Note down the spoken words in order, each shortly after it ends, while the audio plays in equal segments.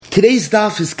Today's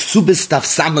daf is Ksubis Daf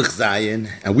Samach Zayin,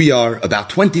 and we are about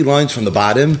 20 lines from the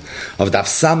bottom of Daf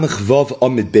Samach Vav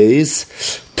Amid Beis,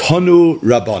 Tanu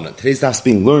Rabbanan. Today's daf is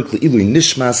being learned Le'ilui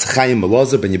Nishmas Chaim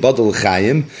Elazar Ben Yibadal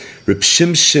Chaim Reb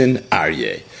Shimshon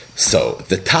Aryeh. So,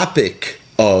 the topic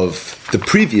of the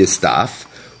previous daf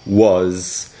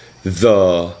was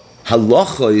the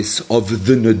halachos of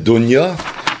the Nedunya.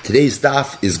 Today's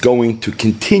daf is going to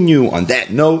continue on that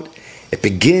note. It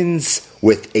begins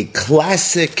with a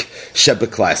classic Sheba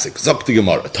classic. Zok the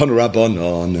Gemara, Tanu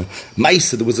Rabbanon.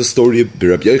 Maisa, there was a story of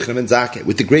Rabbi Yochanan ben Zakkai,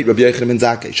 with the great Rabbi Yochanan ben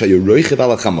Zakkai. Shayu roichev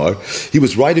ala chamar. He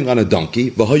was riding on a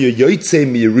donkey. V'hayu yoytzei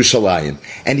mi Yerushalayim,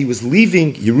 and he was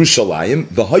leaving Yerushalayim.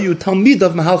 V'hayu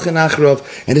talmidav mahalchen achrav,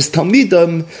 and his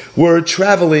talmidim were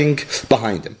traveling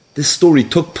behind him. This story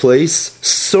took place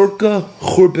circa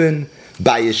Churban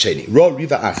Bayesheni. Ra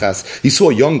Riva Achas. He saw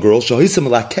a young girl. She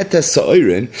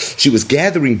was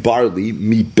gathering barley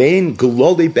mi bein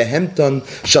gelole behemton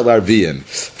shal arviyim,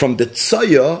 from the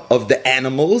tzaya of the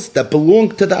animals that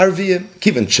belonged to the arviyim.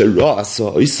 Kiven shera asa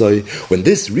oisai. When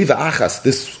this Riva Achas,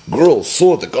 this girl,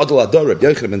 saw the gadol adar Rabbi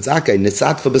Yochanan ben Zakkai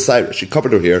nisatfa b'sayra, she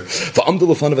covered her hair. Va'amdu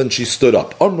lefanov, and she stood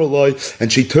up. Amrulai,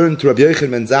 and she turned to Rabbi Yochanan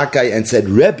ben Zakkai and said,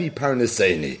 Rebbe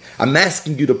Parnaseini, I'm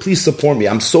asking you to please support me.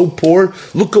 I'm so poor.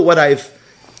 Look at what I've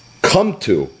come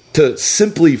to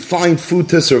simply find food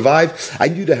to survive. I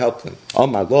need to help them.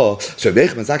 Amar lo. So Rabbi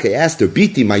Yochanan ben Zakkai asked her,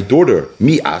 Biti, my daughter,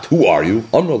 mi'at, who are you?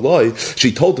 Amar lo.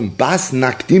 She told him, Bas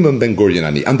Nakdimon ben Gurion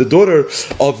ani. I'm the daughter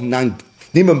of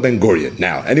Nakdimon ben Gurion.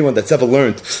 Now, anyone that's ever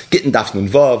learned Gittin Daf Nun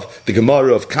Vav, the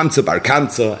Gemara of Kamsa Bar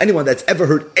Kamsa, anyone that's ever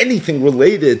heard anything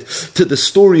related to the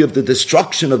story of the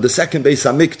destruction of the second Beis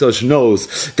Hamikdash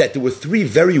knows that there were three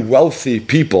very wealthy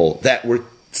people that were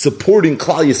supporting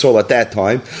Klal Yisrael at that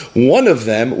time. One of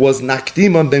them was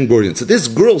Nakdimon ben Gurion. So this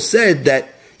girl said that,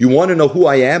 you want to know who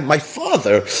I am? My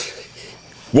father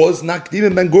was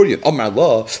Nakdimon ben Gurion. Amar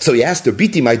Allah. So he asked her,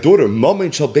 Biti, my daughter,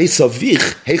 Mamen shal beis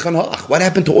avich, heichan halach. What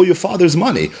happened to all your father's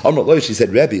money? Amar Allah. She said,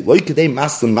 Rebbe, lo yikadei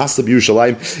maslan masla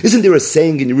b'Yerushalayim. Isn't there a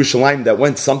saying in Yerushalayim that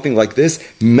went something like this?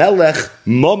 Melech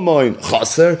mamoin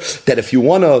chaser. That if you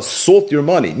want to salt your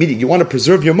money, meaning you want to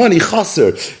preserve your money,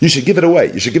 chaser, you should give it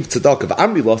away. You should give tzedakah.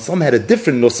 Amrillah, some had a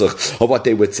different nusach of what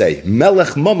they would say.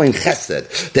 Melech mamoin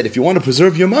chesed. That if you want to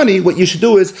preserve your money, what you should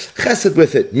do is chesed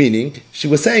with it. Meaning, she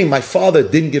was saying, my father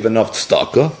didn't give enough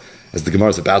tzedakah, as the Gemara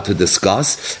is about to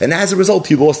discuss, and as a result,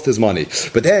 he lost his money.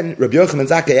 But then Rabbi Yochanan ben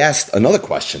Zakkai asked another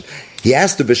question. He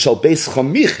asked the Bishal Beis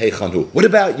Chamich Heichanu, what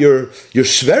about your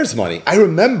shver's money? I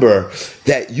remember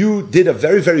that you did a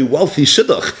very, very wealthy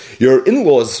shidduch. Your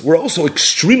in-laws were also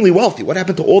extremely wealthy. What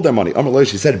happened to all their money? Amar,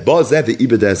 she said, what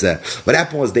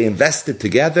happened was they invested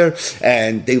together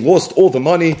and they lost all the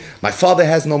money. My father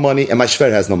has no money and my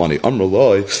shver has no money.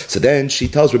 Amar, so then she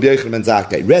tells Rabbi Yochanan ben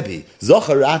Zakkai, Rebbe,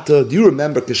 Zacharata, do you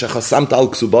remember Keshachasamta al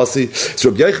Ksubasi? So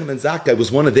Rabbi Yochanan ben Zakkai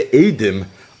was one of the Eidim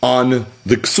on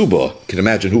the Ksuba. You can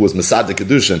imagine who was Masad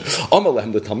Kedushin.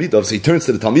 Amalehem, the Talmidav, so he turns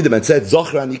to the Talmidim and said,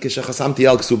 Zachrani keshachasamti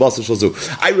al Ksuba shalzu.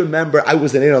 I remember I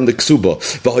was an aid on the Ksuba.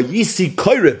 V'hayisi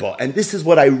koiriba, and this is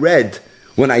what I read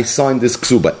when I signed this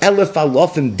Ksuba. Elef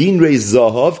alafim dinrei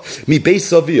zahav mi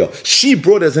beis aviyah. She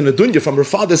brought as an adunya from her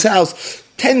father's house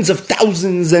tens of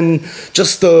thousands and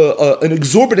just an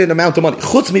exorbitant amount of money.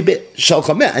 Chutz mi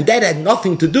shalchameh, and that had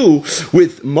nothing to do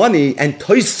with money and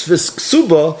toisvis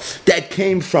ksuba that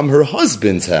came from her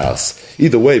husband's house.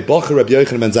 Either way, Bacher Rabbi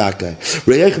Yochanan ben Zakkai.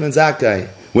 Rabbi Yochanan ben Zakkai,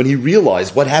 when he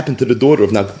realized what happened to the daughter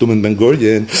of Nakdimon ben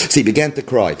Gurion, so he began to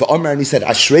cry. And he said,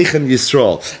 Ashreichem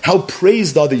Yisrael, how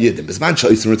praised are the Yidden.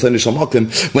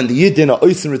 When the Yidden are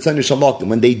oisin retzon shalmakim,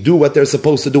 when they do what they're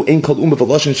supposed to do,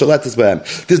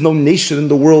 there's no nation in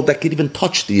the world that could even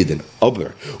touch the Yidden. But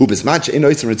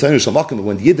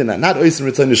when the Yidden are not oisin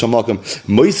retzon shalmakim,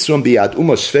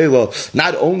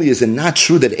 not only is it not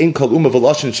true that ein kol umah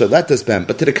v'loshin shalatas b'hem,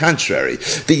 but to the contrary,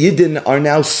 the Yidden are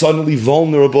now suddenly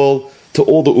vulnerable to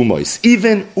all the ummahs,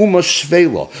 even ummah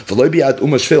shvela,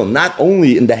 not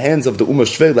only in the hands of the ummah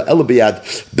shvela, elabiyad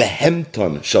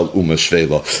behemton shal ummah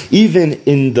shvela, even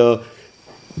in the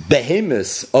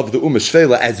behemoths of the ummah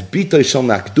shvela, as Bitoy shal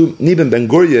Nakdimon ben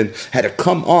Gurion had to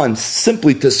come on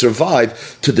simply to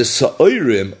survive to the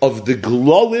sa'irim of the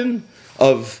glolim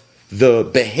of the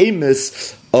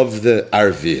behemoths of the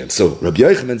Arvim. So Rabbi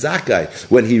Yochanan Zakkai,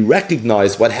 when he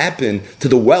recognized what happened to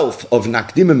the wealth of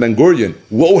Nakdim and Ben Gurion,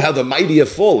 whoa, how the mighty have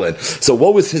fallen. So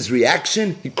what was his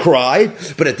reaction? He cried,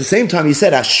 but at the same time he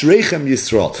said, Ashreichem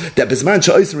Yisrael, that Bisman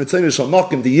Sha'osim Ritzonei Shal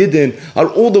Makom, the Yidden are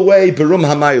all the way Berum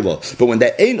Hamayla. But when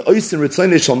they ain't Osim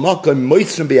Ritzonei Shal Makom,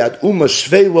 Moisrim B'yad Uma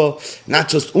Shvela, not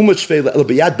just Uma Shvela, El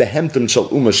B'yad Behemtem Shal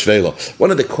Uma Shvela.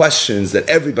 One of the questions that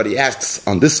everybody asks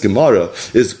on this Gemara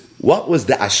is, what was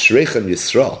the Ashreichem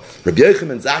Yisrael? Rabbi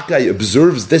Yochanan Zakkai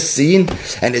observes this scene,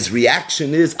 and his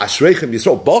reaction is Ashreichem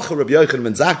Yisrael. Bacha Rabbi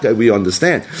Yochanan Zakkai, we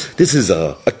understand. This is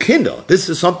a kinda. This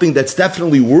is something that's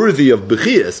definitely worthy of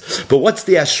Bechias. But what's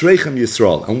the Ashreichem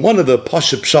Yisrael? And one of the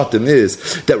Pasha Pshatim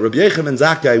is that Rabbi Yochanan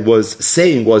Zakkai was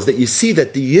saying was that you see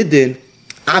that the Yidden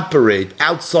operate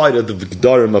outside of the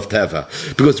V'gdarim of Teva.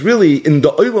 Because really, in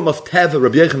the Olam of Teva,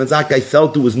 Rabbi Yochanan Zakkai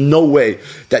felt there was no way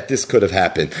that this could have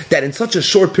happened. That in such a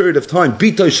short period of time,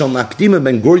 Bitoy Shal Nakdim and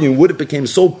Ben Gurion would have become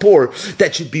so poor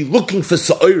that she'd be looking for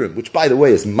Sa'irim, which by the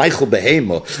way is Michael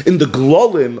Behema, in the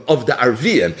Glolim of the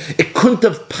Arviyim. It couldn't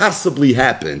have possibly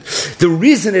happened. The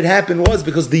reason it happened was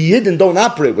because the Yidden don't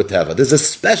operate with Teva. There's a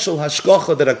special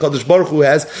hashgacha that HaKadosh Baruch Hu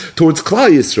has towards Klal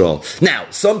Yisrael. Now,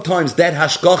 sometimes that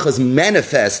hashgacha is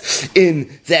manifest in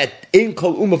that in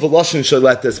kol umah v'loshen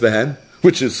shaletes behem,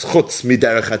 which is chutz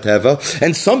miderech hateva,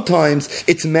 and sometimes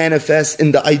it's manifest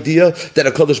in the idea that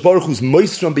HaKadosh Baruch Hu's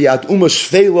moisram biyad umah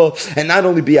shvela, and not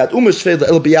only biyad umah shvela,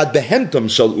 el biyad behemtam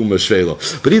shal umah shvela.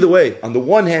 But either way, on the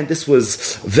one hand, this was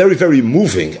very, very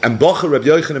moving, and Bacha Rabbi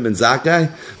Yochanan ben Zakkai,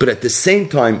 but at the same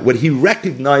time, what he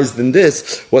recognized in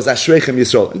this was Ashreichem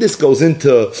Yisrael. And this goes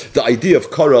into the idea of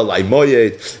Kara Lai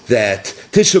Moyed, that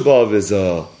Tisha B'Av is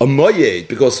a Moyed,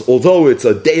 because although it's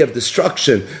a day of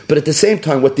destruction, but at the same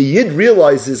time, what the Yid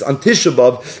realizes on Tisha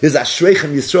B'Av is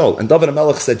Ashreichem Yisrael. And David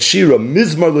HaMelech said, Shira,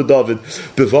 Mizmar LeDavid,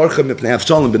 Bevarchem Mipnei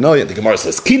Avshalom B'Noy, and the Gemara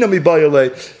says, Kina Mi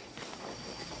Bayalei.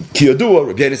 Kiyodua,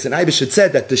 Rabbi Yonasan Eibish had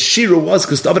said that the Shira was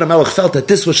because David HaMelech felt that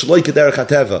this was Shaloi Kederech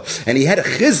HaTeva. And he had a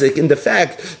chizik in the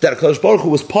fact that HaKadosh Baruch Hu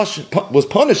was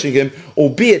punishing him,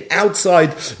 albeit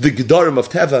outside the Gedarim of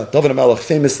Teva. David HaMelech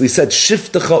famously said,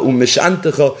 Shiftecha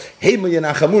u'mishantecha heima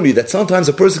yenachamuni, that sometimes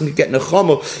a person can get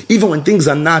nechama even when things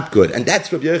are not good. And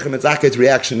that's Rabbi Yochanan ben Zakkai's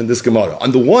reaction in this Gemara.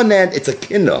 On the one hand, it's a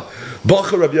kinna,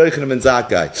 Bacha Rabbi Yochanan ben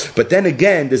Zakkai. But then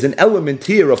again, there's an element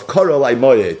here of Karol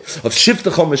Aymoyed, of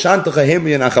Shiftecha u'mishantecha heima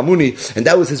yenachamuni. And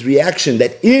that was his reaction,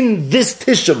 that in this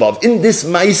Tisha B'Av, in this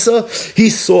Maisa, he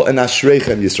saw an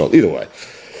Ashreichem Yisrael. Either way,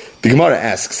 the Gemara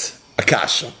asks,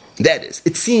 Akasha. That is,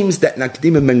 it seems that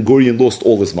Nakdim and Ben Gurion lost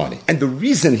all his money. And the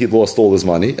reason he lost all his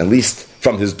money, at least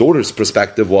from his daughter's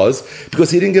perspective, was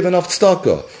because he didn't give enough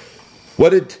tzedakah. What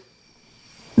did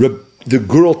the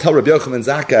girl tell Rabbi Yochanan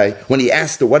Zakkai when he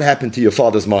asked her, what happened to your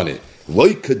father's money?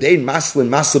 Isn't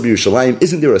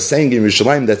there a saying in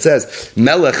Yerushalayim that says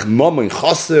Melech Mammon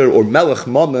Chaser or Melech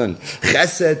Mammon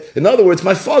Chesed? In other words,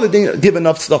 my father didn't give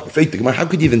enough tzedakah. How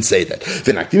could you even say that? It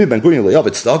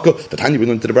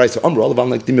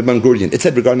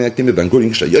said regarding Nakdim ben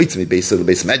Gurion,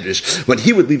 when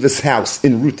he would leave his house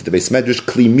en route to the Beis Medrash,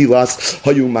 Kli Milas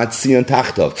Hayu Matzion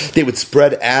Tachtav, they would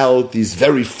spread out these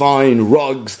very fine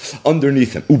rugs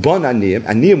underneath him. Uban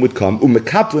Aniyim would come.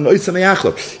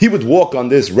 He would walk on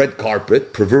this red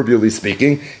carpet, proverbially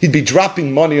speaking. He'd be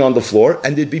dropping money on the floor,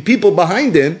 and there'd be people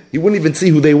behind him. He wouldn't even see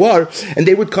who they were, and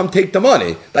they would come take the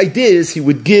money. The idea is he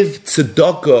would give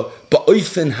tzedakah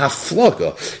ba'oifen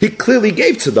haflaga. He clearly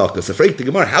gave tzedakah. So, the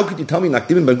Gemara, how could you tell me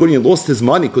Nakdim ben Gurion lost his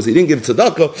money because he didn't give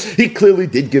tzedakah? He clearly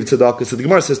did give tzedakah. So the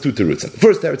Gemara says two terutzim.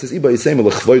 First, there it says,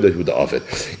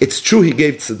 it's true he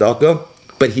gave tzedakah,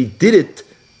 but he did it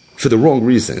for the wrong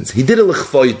reasons. He did it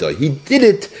l'chvoida. He did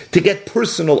it to get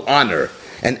personal honor.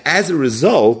 And as a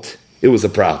result, it was a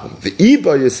problem.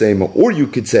 Or you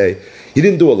could say, he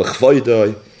didn't do a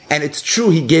l'chvoida, and it's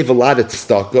true he gave a lot of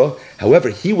tzedakah. However,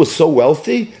 he was so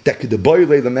wealthy that he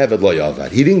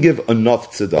didn't give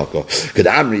enough tzedakah.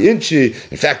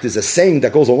 In fact, there's a saying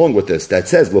that goes along with this that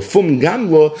says, that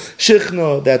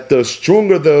the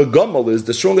stronger the gamal is,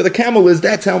 the stronger the camel is,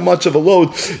 that's how much of a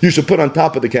load you should put on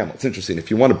top of the camel. It's interesting. If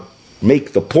you want to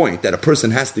make the point that a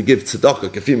person has to give tzedakah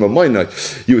kefim ha'moinai,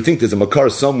 you would think there's a makar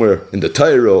somewhere in the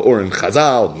Torah or in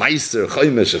Chazal, Meiser,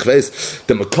 Chaimish, Shechves.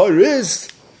 The makar is,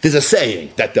 there's a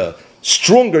saying that the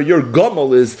stronger your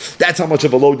gamal is, that's how much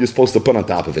of a load you're supposed to put on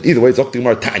top of it. Either way, it's Okti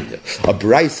Gemara Tanya, a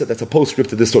brisa that's a postscript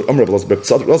to this story. Amr Rabbi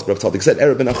Tzaddik said,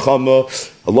 Erev ben Achama,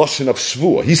 a lashon of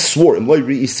shvua. He swore,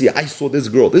 I saw this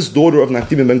girl, this daughter of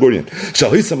Nachdim ben Gurion.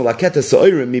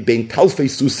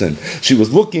 She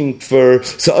was looking for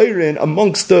sa'irin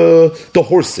amongst the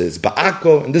horses.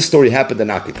 Ba'ako, and this story happened in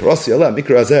Akik.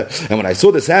 And when I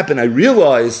saw this happen, I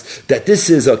realized that this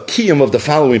is a kiyum of the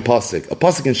following pasuk, a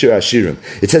pasuk in Shir Hashirim.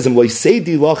 It says, now,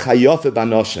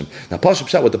 Pasuk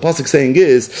Pshat, what the pasuk saying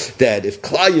is that if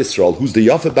Klal Yisrael, who's the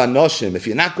Yafeh Banoshim, if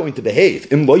you're not going to behave,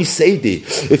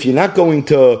 if you're not going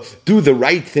to do the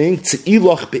right thing, you're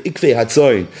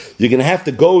going to have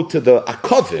to go to the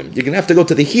akavim, you're going to have to go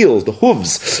to the heels, the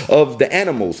hooves of the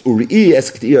animals,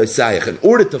 in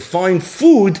order to find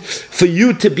food for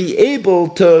you to be able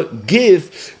to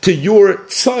give to your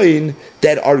tzayin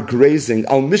that are grazing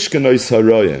al mishkanois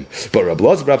harayim. But Rabbi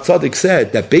Elazar Rab Tzadok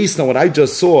said that based on what I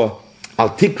just saw, al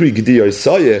tikri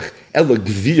g'diyosayich ela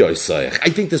g'viyosayich. I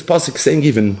think this pasuk is saying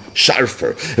even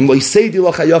sharper. If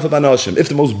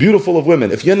the most beautiful of women,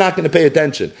 if you're not going to pay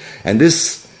attention, and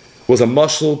this was a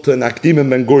mashal to Nachdim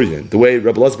ben Gurion, the way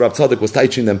Rabbi Elazar Rab Tzadok was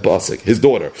teaching them pasuk, his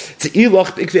daughter. You're going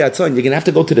to have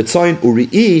to go to the tzayin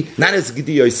uri'i, not as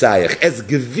g'diyoisayich, as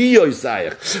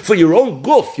g'viyoisayich, for your own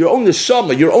guf, your own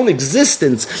neshama, your own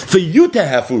existence, for you to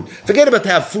have food. Forget about to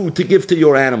have food to give to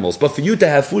your animals, but for you to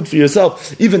have food for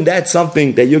yourself, even that's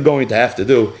something that you're going to have to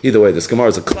do. Either way, this Gemara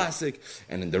is a classic,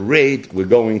 and in the raid, we're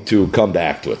going to come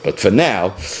back to it. But for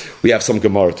now, we have some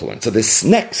Gemara to learn. So this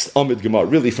next Amud Gemara,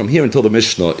 really from here until the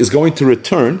Mishnah, is going to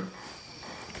return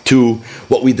to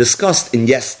what we discussed in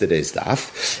yesterday's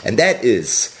daf, and that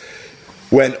is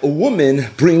when a woman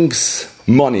brings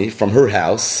money from her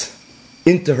house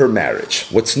into her marriage,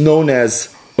 what's known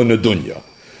as a nedunya.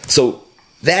 So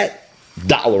that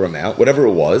dollar amount, whatever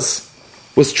it was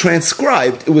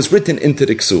transcribed, it was written into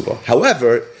the ksuba.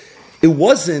 However, it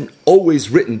wasn't always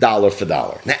written dollar for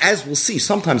dollar. Now, as we'll see,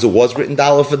 sometimes it was written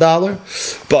dollar for dollar,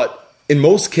 but in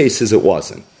most cases it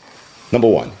wasn't. Number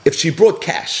one, if she brought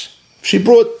cash, she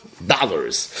brought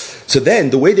dollars, so then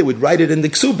the way they would write it in the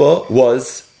ksuba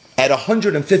was at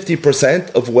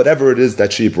 150% of whatever it is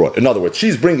that she brought. In other words,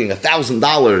 she's bringing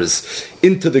 $1,000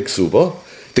 into the ksuba.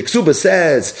 The ksuba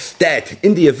says that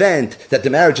in the event that the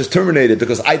marriage is terminated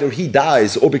because either he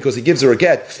dies or because he gives her a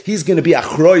get, he's going to be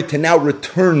achroi to now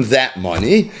return that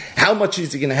money. How much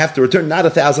is he going to have to return? Not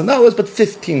 $1,000, but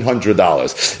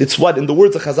 $1,500. It's what in the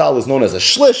words of Chazal is known as a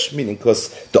shlish, meaning because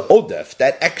the odef,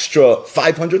 that extra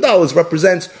 $500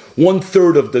 represents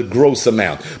 1/3 of the gross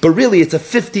amount. But really it's a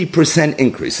 50%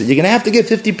 increase. So you're going to have to give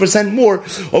 50% more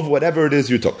of whatever it is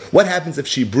you took. What happens if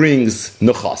she brings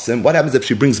nechasim? What happens if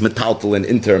she brings metaltalin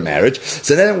into her marriage?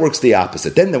 So then it works the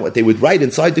opposite. Then what they would write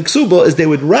inside the ksuba is they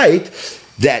would write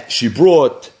that she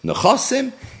brought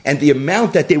nechasim, and the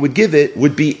amount that they would give it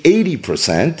would be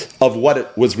 80% of what it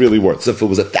was really worth. So if it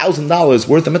was $1,000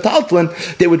 worth of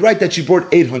metaltalin, they would write that she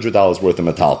brought $800 worth of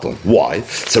metaltalin. Why?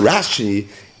 So Rashi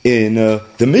in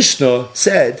the Mishnah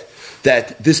said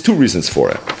that there's two reasons for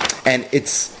it. And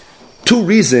it's two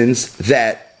reasons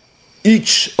that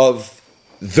each of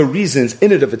the reasons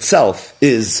in and of itself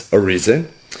is a reason.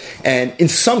 And in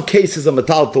some cases of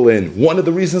metaltalin, one of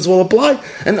the reasons will apply,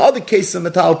 and in other cases of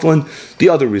metaltalin, the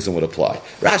other reason would apply.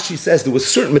 Rashi says there was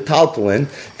certain metaltalin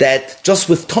that just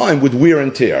with time would wear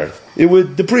and tear. It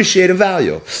would depreciate in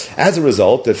value. As a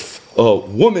result, if a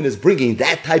woman is bringing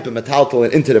that type of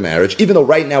metaltalin into the marriage, even though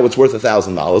right now it's worth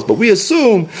 $1,000, but we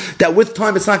assume that with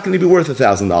time it's not going to be worth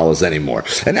 $1,000 anymore.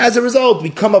 And as a result, we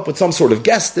come up with some sort of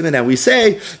guesstimate and we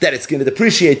say that it's going to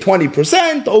depreciate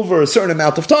 20% over a certain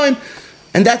amount of time.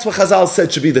 And that's what Chazal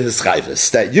said should be the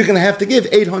hischayvus, that you're going to have to give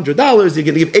 $800, you're going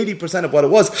to give 80% of what it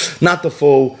was, not the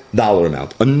full dollar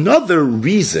amount. Another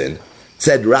reason,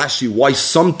 said Rashi, why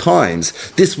sometimes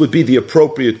this would be the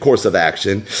appropriate course of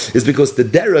action is because the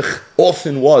derech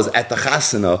often was at the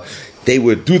chasana, they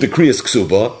would do the kriyas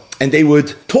ksuba, and they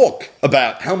would talk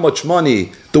about how much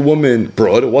money the woman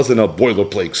brought. It wasn't a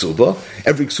boilerplate ksuba.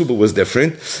 Every ksuba was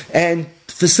different. And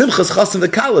for simchas chassan the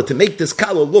kala, to make this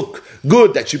kala look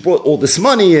good, that she brought all this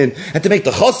money in, and to make the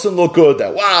chassan look good,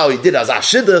 that wow, he did as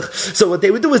ashidduch. So what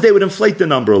they would do is they would inflate the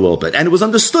number a little bit. And it was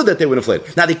understood that they would inflate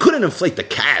it. Now they couldn't inflate the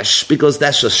cash, because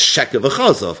that's just shek of a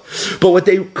chazov. But what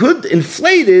they could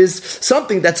inflate is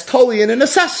something that's totally in an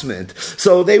assessment.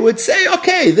 So they would say,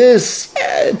 okay, this,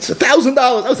 it's $1,000,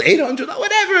 that was $800,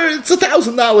 whatever, it's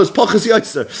 $1,000, pachas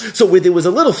yotzer. So where there was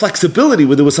a little flexibility,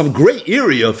 where there was some gray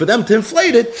area for them to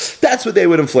inflate it, that's what they would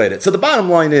would inflate it. So the bottom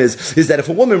line is that if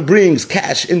a woman brings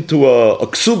cash into a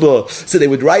ksuba, so they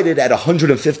would write it at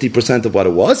 150% of what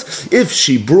it was. If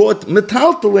she brought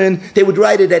metaltalin, they would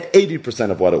write it at 80%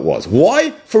 of what it was.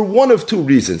 Why? For one of two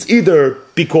reasons. Either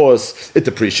because it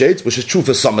depreciates, which is true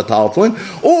for some metaltalin,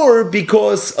 or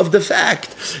because of the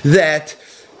fact that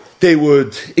they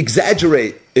would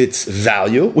exaggerate its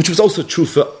value, which was also true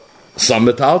for some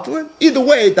metaltalin. Either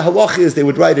way, the halacha is they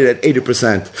would write it at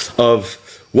 80% of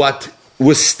what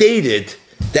was stated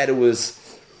that it was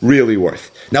really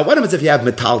worth. Now, what happens if you have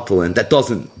metaltalin that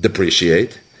doesn't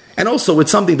depreciate? And also,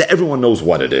 it's something that everyone knows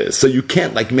what it is, so you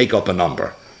can't make up a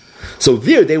number. So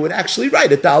there, they would actually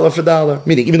write it dollar for dollar.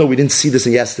 Meaning, even though we didn't see this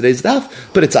in yesterday's daf,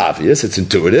 but it's obvious, it's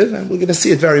intuitive, and we're going to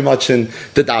see it very much in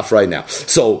the daf right now.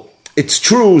 So it's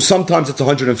true, sometimes it's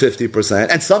 150%,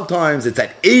 and sometimes it's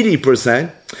at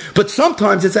 80%, but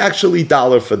sometimes it's actually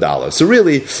dollar for dollar. So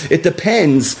really, it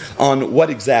depends on what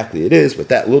exactly it is. With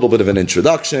that little bit of an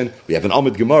introduction, we have an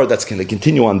Amud Gemara that's going to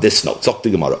continue on this note. Zok the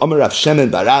Gemara. Amar Rav Shemen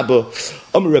bar Abba,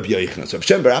 Amar Rabbi Yochanan. So Rav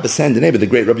Shemen bar Abba sent the name of the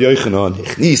great Rabbi Yochanan.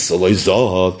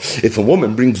 If a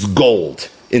woman brings gold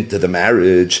into the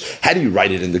marriage, how do you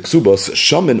write it in the ksubos?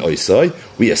 Shaman oisai,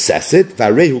 we assess it,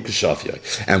 varehu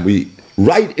k'shafyai, and we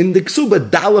write in the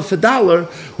ksuba dollar for dollar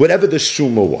whatever the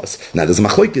shuma was. Now there's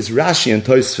machlokes Rashi and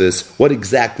Tosfos what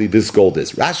exactly this gold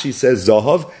is. Rashi says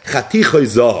zahav chatichoy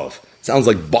zahav. Sounds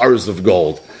like bars of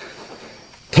gold.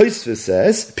 Tosfos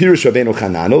says Pirush Rabbeinu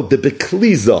Chanano the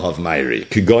bekli zahav mayri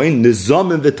kigoin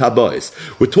nizamim v'tabois.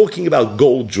 We're talking about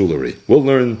gold jewelry. We'll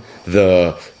learn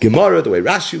the Gemara the way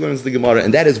Rashi learns the Gemara,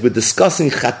 and that is we're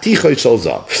discussing chatichoy shel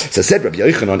zav. So said Rabbi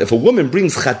Yochanan, if a woman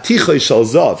brings chatichoy shel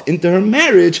zav into her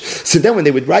marriage, so then when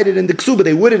they would write it in the ksuba,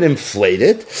 they wouldn't inflate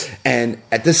it, and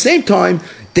at the same time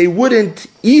they wouldn't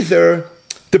either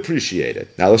depreciate it.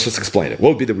 Now let's just explain it. What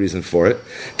would be the reason for it?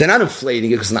 They're not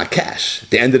inflating it because it's not cash. At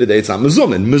the end of the day, it's not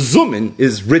mezumin. Mezumin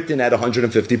is written at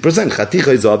 150%.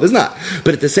 Chatichoy zav is not.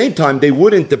 But at the same time, they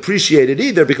wouldn't depreciate it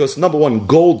either because, number one,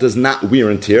 gold does not wear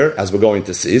and tear, as we're going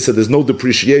to see. So there's no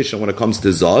depreciation when it comes to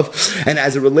zav. And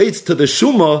as it relates to the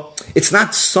shuma, it's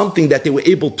not something that they were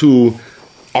able to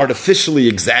artificially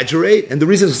exaggerate, and the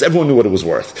reason is everyone knew what it was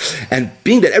worth. And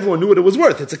being that everyone knew what it was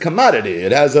worth, it's a commodity.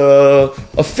 It has a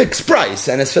fixed price,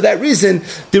 and as for that reason,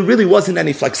 there really wasn't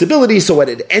any flexibility. So what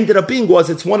it ended up being was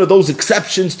it's one of those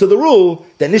exceptions to the rule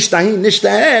that nishtahin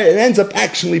nishtaheh, it ends up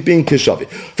actually being kishavi.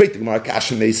 The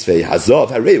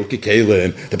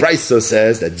Brisa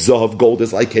says that zahav gold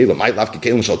is like kalim. My love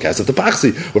kalim shall cast the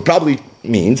paxi. What probably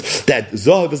means that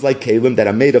zahav is like kalim that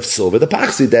are made of silver, the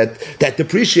paxi that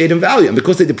depreciate in value, and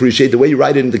because they depreciate, the way you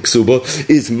write it in the ksuba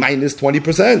is minus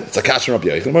 20%. It's a kasher Rabbi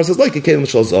Yochanan says like a kalim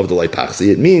shal zav the loy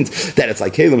paxi. It means that it's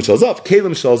like kalim shal zav.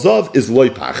 Kalim shal zav is loy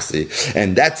paxi,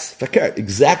 and that's fakir,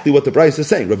 exactly what the Brisa is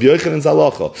saying. Rabbi Yochanan's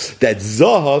halacha that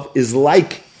zahav is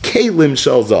like kalim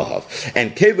shal zahav,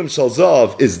 and kalim shal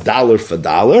zav is dollar for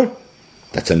dollar.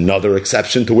 That's another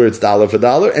exception to where it's dollar for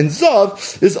dollar. And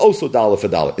zav is also dollar for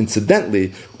dollar.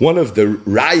 Incidentally, one of the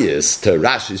rayas to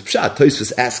Rashi's pshat,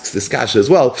 Tosfos asks this kasha as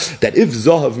well, that if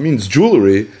zav means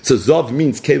jewelry, so zav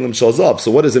means kalim shal zav. So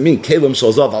what does it mean? Kalim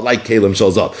shal zav, I like kalim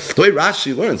shal zav. The way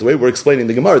Rashi learns, the way we're explaining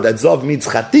the Gemara, that zav means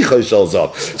chatichoy shal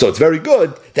zav. So it's very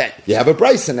good that you have a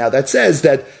brisa now that says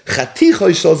that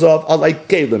chatichoy shal zav are like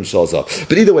kalim shal zav.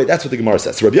 But either way, that's what the Gemara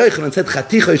says. So Rabbi Yochanan said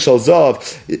chatichoy shal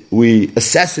zav, we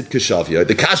assess it kishavya.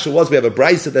 The kasha was we have a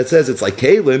brisa that says it's like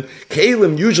kalim.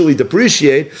 Kalim usually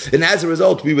depreciate, and as a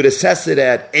result, we would assess it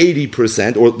at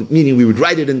 80%, or meaning we would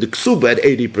write it in the ksuba at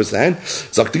 80%.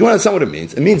 So that's not what it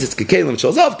means. It means it's kalim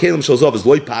shal zav. Kalim shal zav is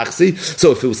loy paxi.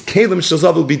 So if it was kalim shal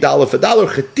zav, it would be dollar for dollar.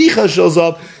 Chaticha shal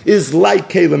zav is like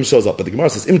kalim shal zav. But the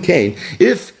Gemara says im kain,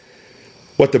 if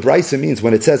what the Brisa means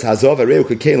when it says Hazav Areu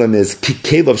Kekalim is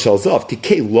Kekelav Shalzav,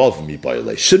 Kekelov mi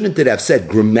Baile. Shouldn't it have said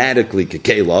grammatically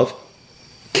Kekelav?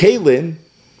 Kalim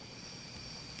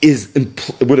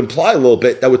would imply a little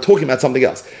bit that we're talking about something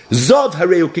else. Zav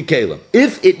Hareu Kekalim.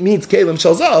 If it means Kalim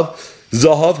Shalzav,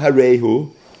 Zahav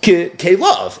Hareu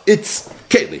Kelav. It's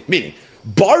Keli, meaning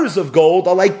bars of gold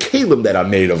are like kalim that are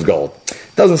made of gold.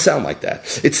 It doesn't sound like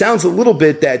that. It sounds a little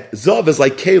bit that zav is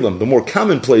like kalim, the more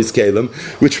commonplace kalim,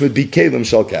 which would be kalim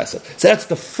shal kasef. So that's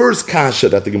the first kasha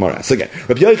that the Gemara asks. Again,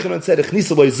 Rabbi Yochanan said,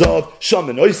 "Echnisa lo zav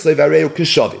shaman oislev hareu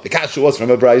kishavi." The kasha was from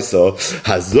a brayso,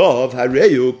 "Hazav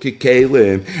hareu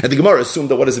kikalim," and the Gemara assumed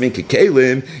that what does it mean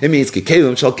kikalim? It means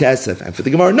kikalim shal kasef, and for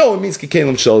the Gemara, no, it means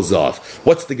kikalim shal zav.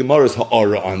 What's the Gemara's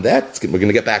ha'ara on that? We're going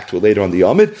to get back to it later on the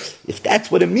Yomid. If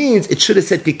that's what it means, it should have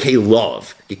said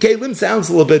kikalav. Kikalim sounds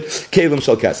a little bit kalim kelim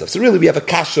shal kesef. So really, we have a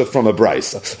kasha from a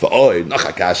brisa. V'oy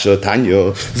nacha kasha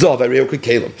tanya zahav harei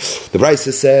kelim. The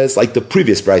brisa says, like the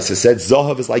previous brisa said,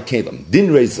 zahav is like kelim.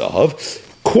 Dinrei zahav.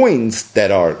 Coins that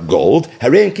are gold,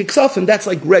 harei and kiksafim, that's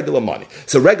like regular money.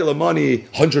 So regular money,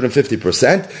 150%.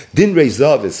 Dinrei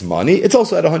zahav is money. It's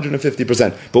also at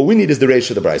 150%. But what we need is the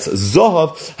ratio of the brisa.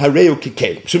 Zahav harei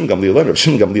kikelim. Shimon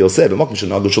Gamliel said,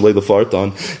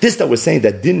 this that we're saying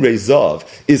that dinrei zahav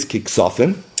is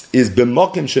kiksafim, is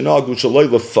b'makim shenagu shaloi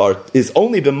lefart, is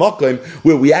only b'makim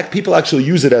where people actually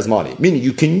use it as money. Meaning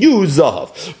you can use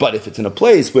zahav, but if it's in a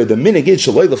place where the minig is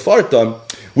shaloi lefartan,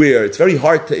 where it's very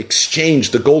hard to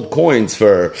exchange the gold coins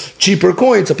for cheaper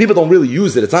coins, so people don't really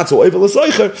use it, it's not so oivel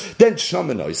l'soicher, then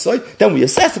shamanoisoi, then we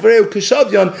assess it for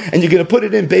kishavyan, and you're going to put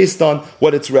it in based on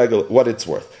what it's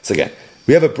worth. So again,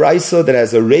 we have a brisa that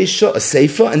has a reisha, a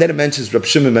seifa, and then it mentions Reb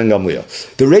Shimon ben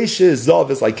Gamliel. The reisha is zahav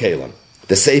is like kalim.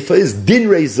 The seifa is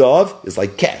dinrei zahav is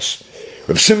like cash.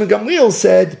 Reb Shimon Gamliel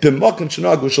said,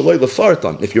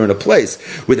 if you're in a place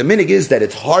where the minig is that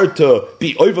it's hard to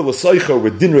be over l'soicher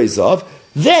with dinrei zahav,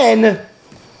 then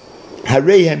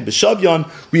Hareihem b'shavyan,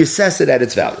 we assess it at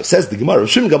its value. Says the Gemara, Reb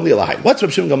Shimon Gamliel ahai. What's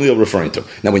Reb Shimon Gamliel referring to?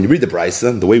 Now, when you read the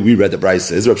brisa, the way we read the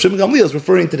brisa is Reb Shimon Gamliel is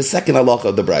referring to the second halacha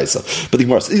of the brisa. But the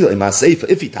Gemara says,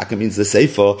 if Itaka means the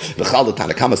seifa,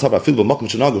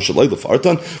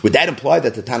 would that imply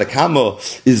that the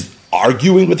Tanakama is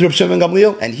arguing with Reb Shimon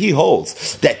Gamliel? And he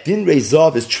holds that dinrei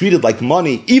zahav is treated like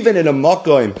money, even in a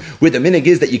makom where the minig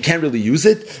is that you can't really use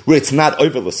it, where it's not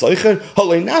over l'soicher,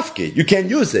 halei nafki, you can't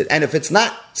use it. And if it's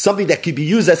not something that could be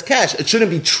used as cash, it shouldn't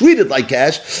be treated like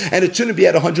cash, and it shouldn't be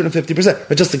at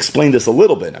 150%. I just explained this a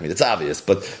little bit. I mean, it's obvious,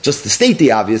 but just to state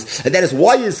the obvious, and that is,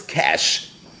 why is cash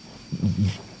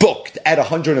booked at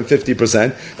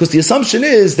 150%? Because the assumption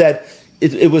is that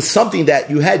it was something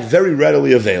that you had very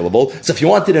readily available. So if you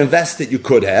wanted to invest it, you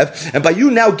could have. And by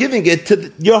you now giving it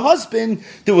to your husband,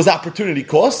 there was opportunity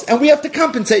cost, and we have to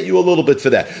compensate you a little bit for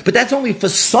that. But that's only for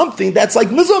something that's like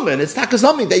mizumin. It's not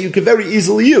something that you could very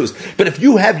easily use. But if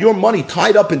you have your money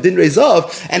tied up in dinrei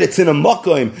zahav, and it's in a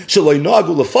makom shaloi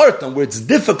nagu lefartan, where it's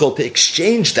difficult to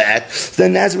exchange that,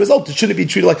 then as a result, it shouldn't be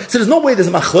treated like. So there's no way there's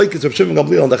a machlokes Reb Shimon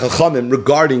Gamliel and the Chachamim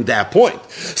regarding that point.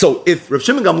 So if Reb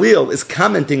Shimon Gamliel is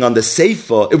commenting on the seifa,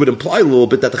 it would imply a little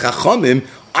bit that the Chachamim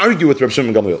argue with Reb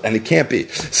Shimon Gamliel, and it can't be.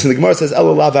 So the Gemara says,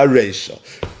 Elolav ha-reisha.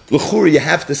 L'chura, you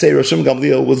have to say Reb Shimon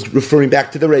Gamliel was referring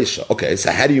back to the reisha. Okay,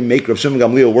 so how do you make Reb Shimon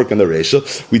Gamliel work on the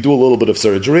reisha? We do a little bit of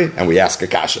surgery, and we ask a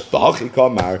kasha. V'hachi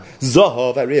kamar,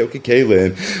 zahav harei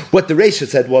kelim. What the reisha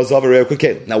said was zahav harei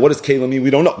kelim. Now, what does kelim mean? We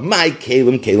don't know. My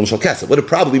kelim shal kasef. What it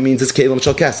probably means is kelim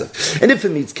shal kasef. And if it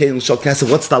means kelim shal kasef,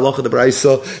 what's the halacha of the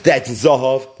brayso? That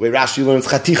zahav, where Rashi learns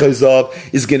chaticha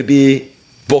zahav, is going to be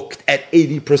booked at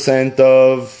 80%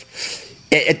 of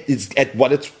at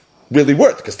what it's really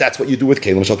worth, because that's what you do with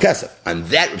kelim shal kesef. And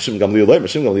that Reb Shimon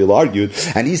Gamliel argued,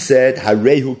 and he said,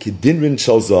 "Harehu kidinrin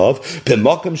shal zav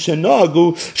b'makam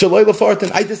shenagu shaloi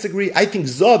lefartan." I disagree. I think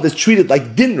zav is treated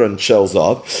like dinrin shal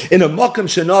zav in a makam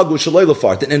shenagu shaloi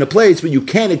lefartan, in a place where you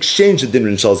can't exchange the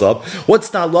dinrin shal zav. What's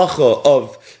the halacha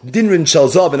of dinrin shal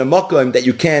zav in a makam that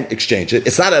you can't exchange it?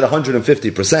 It's not at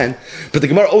 150%, but the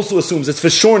Gemara also assumes it's for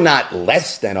sure not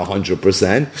less than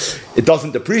 100%. It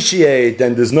doesn't depreciate,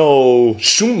 and there's no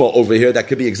shuma over here that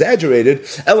could be exaggerated.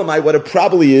 Elamai, what it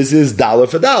probably is dollar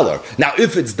for dollar. Now,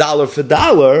 if it's dollar for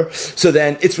dollar, so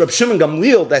then it's Reb Shimon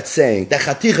Gamliel that's saying that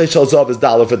chaticha shel zav is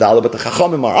dollar for dollar, but the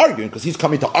Chachamim are arguing, because he's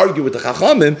coming to argue with the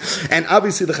Chachamim, and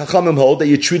obviously the Chachamim hold that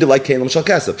you treat it like kelim shel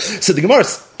kesef. So the Gemara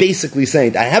is basically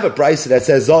saying, I have a brayso that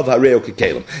says zav harei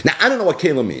kelim. Now, I don't know what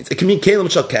kelim means. It can mean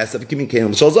kelim shel kesef, it can mean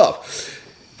kelim shel zav.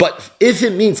 But if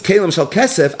it means kelim shel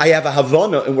kesef, I have a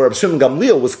havana in where Reb Shimon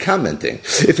Gamliel was commenting.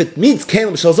 If it means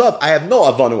kelim shel zav, I have no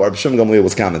havana where Reb Shimon Gamliel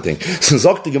was commenting. So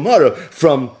Zok the Gemara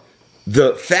from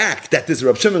the fact that this is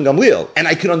Reb Shimon Gamliel, and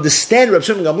I can understand Reb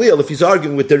Shimon Gamliel if he's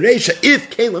arguing with the Reisha, if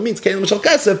kelim means kelim shel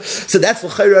kesef, so that's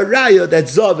l'chayra raya that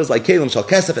zav is like kelim shel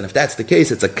kesef, and if that's the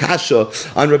case, it's a kasha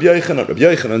on Rabbi Yochanan. Rabbi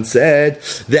Yochanan said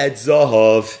that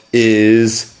zav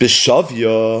is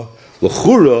b'shavya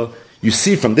l'chura. You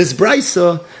see from this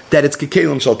brisa that it's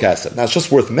kekelim shel kesef. Now it's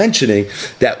just worth mentioning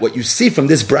that what you see from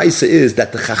this brisa is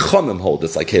that the Chachamim hold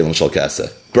it's like kekelim shel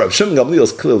kesef. Reb Shimon Gamliel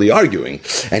is clearly arguing,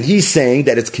 and he's saying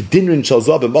that it's kedinrin shel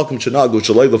zav and makom shenagu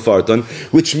shaloi lefartan,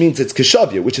 which means it's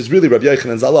keshavya, which is really Rabbi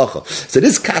Yochanan's halacha. So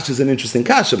this kasha is an interesting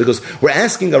kasha, because we're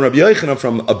asking on Rabbi Yochanan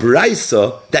from a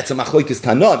brisa that's a machlokes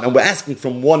tanan, and we're asking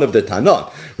from one of the tanan.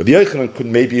 Rabbi Yochanan could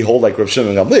maybe hold like Reb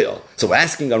Shimon Gamliel. So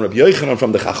asking on Rabbi Yochanan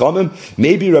from the Chachamim,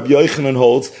 maybe Rabbi Yochanan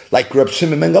holds like Rabbi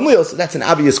Shimon ben Gamliel. So that's an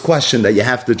obvious question that you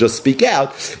have to just speak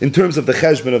out in terms of the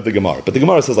cheshbon of the Gemara. But the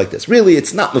Gemara says like this: really,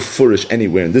 it's not mefurish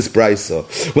anywhere in this brisa.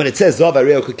 When it says zav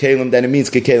areo kekelim, then it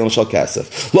means kekelim shel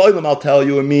kasef. Lo'ilam, I'll tell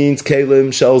you, it means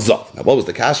kelim shel zav. Now, what was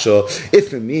the kasha?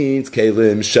 If it means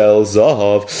kelim shel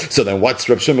zav, so then what's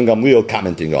Rabbi Shimon ben Gamliel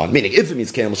commenting on? Meaning, if it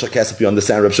means kelim shel kasef, you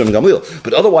understand Rabbi Shimon ben Gamliel.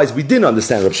 But otherwise, we didn't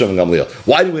understand Rabbi Shimon ben Gamliel.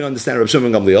 Why do we understand Rabbi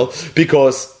Shimon ben Gamliel?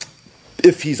 Because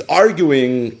if he's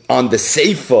arguing on the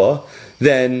Seifa,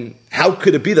 then how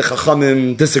could it be the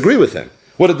Chachamim disagree with him?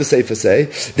 What did the Seifa say?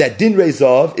 That din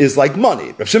reizav is like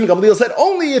money. Rav Shimon Gamliel said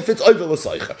only if it's over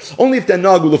l'saycha, only if they're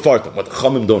nagu l'fartam. But the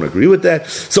Chachamim don't agree with that.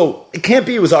 So it can't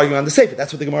be he was arguing on the Seifa.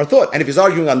 That's what the Gemara thought. And if he's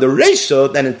arguing on the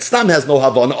Reisha, then it stam has no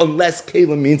havana unless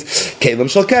Kalim means Kalim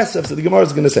shal kasef. So the Gemara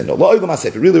is going to say no.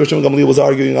 Really, Rav Shimon Gamliel was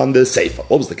arguing on the Seifa.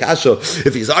 What was the kasha?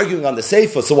 If he's arguing on the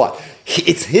Seifa, so what?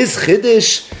 It's his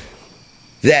chiddush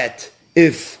that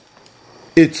if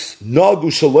it's nagu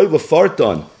shaloi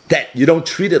l'fartan, that you don't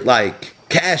treat it like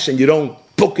cash and you don't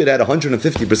book it at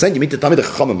 150%. You mean to tell me the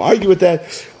Chachamim argue with that?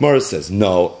 Morris says,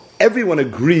 no. Everyone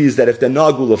agrees that if they're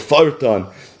nagul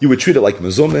lefartan, you would treat it like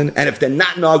mezumin, and if they're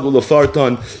not nagul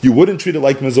lefartan, you wouldn't treat it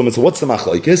like mezumin. So what's the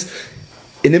machlokes?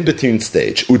 An in-between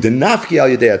stage. Udenafki al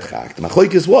yedei atchak. The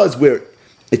machlokes was where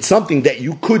it's something that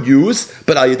you could use,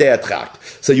 but al yedei atchak.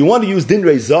 So you want to use din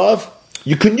reizav,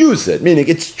 you can use it, meaning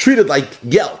it's treated like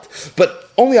gelt, but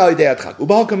only al yedei atchak.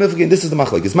 This is the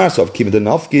machlokes. Marsov kim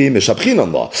denafki meshabchin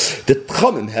Allah. The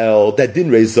Chachamim held that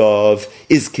din reizav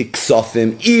is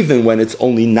kiksofim even when it's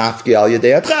only nafki al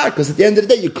yedei atchak, because at the end of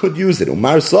the day you could use it.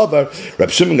 Umar Savar, Reb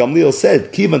Shimon Gamliel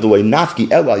said kivan the way nafki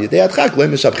el al yedei atchak lo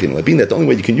meshabchin. Being that the only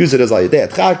way you can use it is al yedei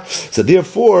atchak, so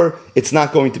therefore it's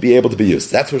not going to be able to be used.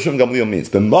 That's what Shimon Gamliel means.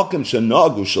 B'makom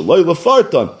shenagu shaloi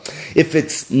lefartan. If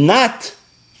it's not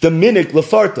the minik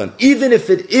lefartan, even if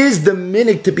it is the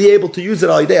minik to be able to use it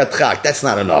al yedei atchak, that's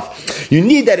not enough. You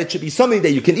need that it should be something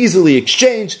that you can easily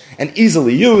exchange and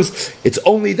easily use. It's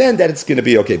only then that it's going to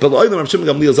be okay. But Rav Shimon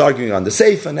Gamliel is arguing on the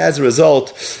safe, and as a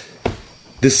result,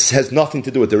 this has nothing to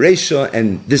do with the Reisha,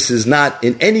 and this is not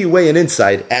in any way an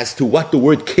insight as to what the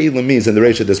word Kalim means in the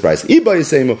Reisha of this price.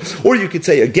 Or you could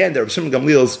say again that Rav Shimon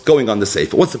Gamliel is going on the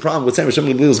safe. What's the problem with saying Rav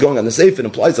Shimon Gamliel is going on the safe? It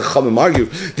implies the Chachamim argue.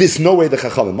 There's no way the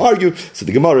Chachamim argue. So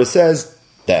the Gemara says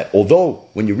that although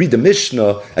when you read the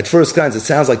Mishnah, at first glance it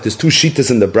sounds like there's two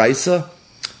shittas in the Brisa.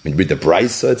 When you read the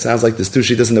Brisa, it sounds like there's two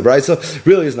shittas in the Brisa.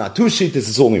 Really, it's not two shittas,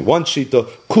 it's only one shitta.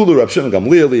 Kulu Rav Shimon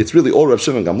Gamliel, it's really all Rav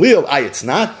Shimon Gamliel. It's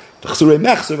not. We do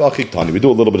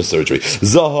a little bit of surgery.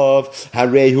 Zahav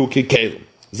harehu kikelim.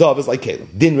 Zahav is like kelim.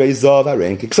 Din rei zahav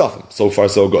harein kiksafim. So far,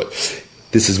 so good.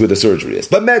 This is where the surgery is.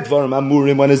 But medvarim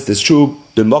amurim, when is this true?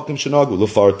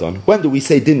 When do we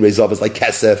say din rei zahav is like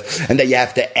kesef, and that you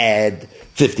have to add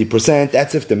 50%?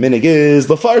 That's if the minig is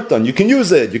lefartan. You can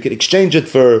use it. You can exchange it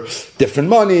for different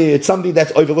money. It's something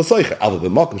that's over l'soicher.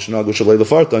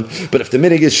 But if the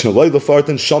minig is shaloi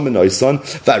lefartan, shaman oisan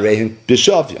varehin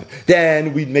b'shavyan,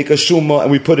 then we'd make a shuma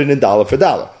and we put it in dollar for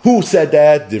dollar. Who said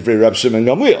that? Divrei Rab Shimon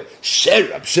Gamliel. Sher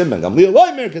Rab Shimon Gamliel.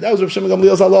 That was Rab Shimon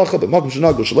Gamliel's halacha. But makom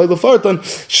shenagu shaloi lefartan,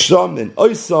 shaman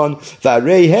oisan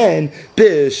varehin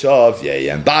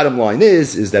b'shavyan. And bottom line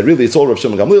is that really it's all Rab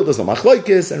Shimon Gamliel. There's no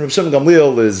machlokes, and Rab Shimon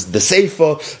Gamliel is the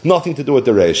Seifa, nothing to do with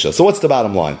the Reisha. So what's the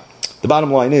bottom line? The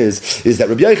bottom line is that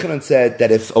Rabbi Yochanan said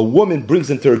that if a woman brings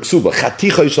into her ksuba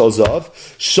chaticha shal zav,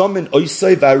 shamin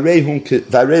oisay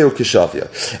varehu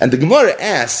kishavya. And the Gemara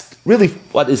asked, really,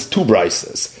 what is two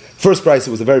brises? First brisa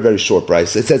was a very, very short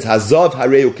brisa. It says hazav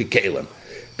harehu kikelim.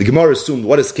 The Gemara assumed,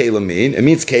 what does kelim mean? It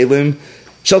means kelim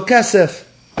shal kasef.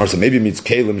 Or so maybe it means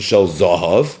kelim shal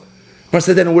zahav. Or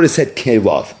so then what is said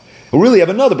kelav? We really have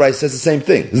another brayse that says the same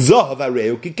thing. Zav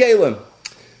areu kikelim.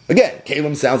 Again,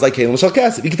 kelim sounds like kelim shal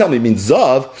kasef. You can tell me it means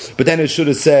zav, but then it should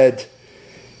have said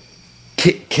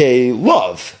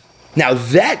kelav. Now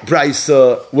that brayse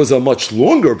was a much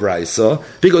longer brayse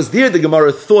because there the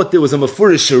Gemara thought there was a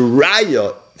mafurish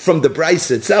raya from the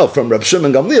brayse itself, from Rab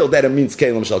Shimon Gamliel, that it means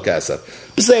kelim shal kasef.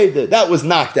 That was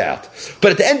knocked out.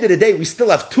 But at the end of the day, we still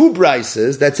have two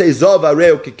brayses that say zav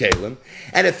areu kikelim.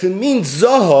 And if it means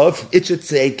zahav, it should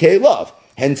say kelav.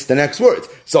 Hence the next words.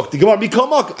 So the Gemara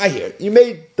bikamak. I hear you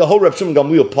made the whole Reb Shimon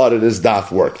Gamliel part of this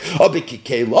daf work. At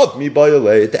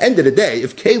the end of the day,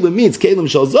 if kelim means kelim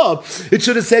shal zav, it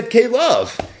should have said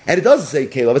kelav. And it doesn't say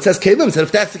Kaleb, it says Kalim. So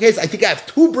if that's the case, I think I have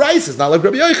two brises, not like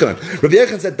Rabbi Yochanan. Rabbi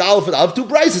Yochanan said, Dal for I have two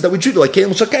brises that we treat like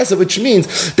Kalim Shakesa, which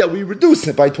means that we reduce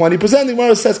it by 20%. The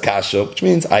Gemara says Kasha, which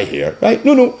means I hear, right?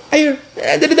 No, I hear. At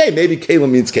the end of the day, maybe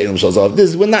Kalim means Kalim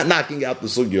Shazov. We're not knocking out the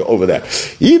sugya over there.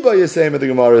 Iba Yisayim, the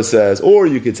Gemara says, or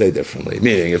you could say differently.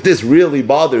 Meaning, if this really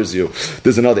bothers you,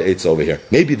 there's another eitz over here.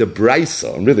 Maybe the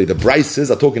brisa, and really the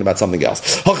brises are talking about something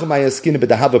else.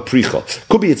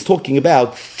 Could be it's talking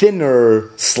about thinner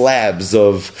slabs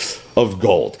of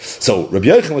gold. So Rabbi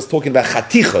Yochanan was talking about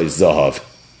chaticha zahav,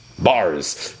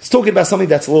 bars. He's talking about something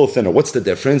that's a little thinner. What's the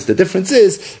difference? The difference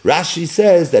is, Rashi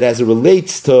says that as it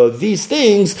relates to these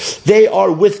things, they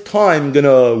are with time going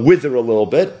to wither a little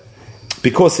bit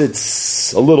because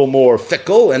it's a little more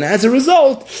fickle, and as a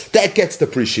result, that gets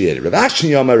depreciated. Rav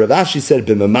Ashi said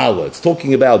b'memala. It's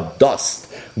talking about dust,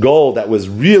 gold that was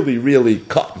really, really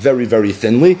cut very, very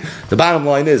thinly. The bottom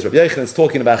line is, Rabbi Yochanan is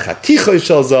talking about chaticha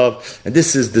shel zav, and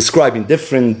this is describing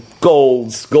different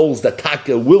golds that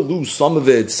taka will lose some of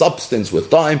its substance with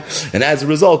time, and as a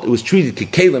result, it was treated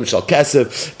kekelim shel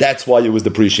kesef. That's why it was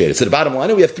depreciated. So the bottom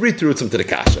line is, we have three terutzim to the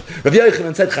kasha. Rabbi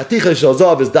Yochanan said chaticha shel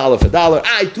zav is dollar for dollar.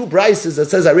 Two prices that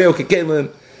says areo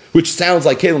kekelim, which sounds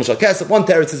like Kalim Shal Kesef. One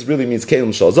teretz really means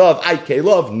Kalim Shal Zav, I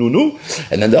Kalav, Nunu.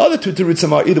 And then the other two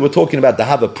teretzim are either we're talking about the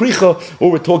Hava Pricha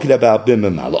or we're talking about Bim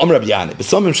Memal. Amr Rabbi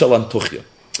B'samim Shal Antuchya.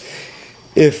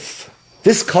 If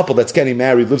this couple that's getting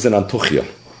married lives in Antuchya,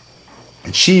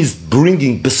 and she's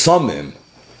bringing B'samim,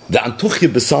 the Antuchya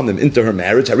B'samim, into her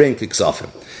marriage, Harein Kiksafim.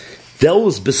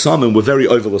 Those besamim were very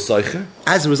over l'saycha.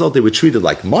 As a result, they were treated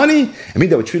like money.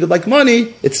 They were treated like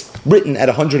money. It's written at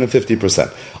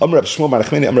 150%. Amr Rab Shmuel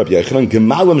Marachmeni, Amr Rab Yochanan,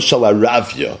 Gemalim Shal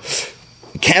Aravya.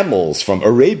 Camels from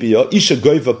Arabia, Isha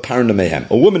Goiva Parna Mehem.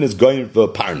 A woman is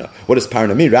Goiva Parna. What does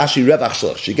Parna mean? Rashi Revach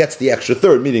Shlach. She gets the extra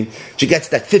third, meaning she gets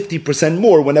that 50%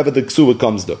 more whenever the ksuva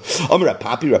comes to. Amr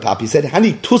Rapapi said,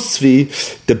 Hani Tusvi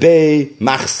Debe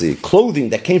Machsi.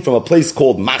 Clothing that came from a place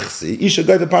called Machsi. Isha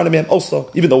Goiva Parna Mehem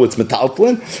also, even though it's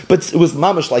metaltlin, but it was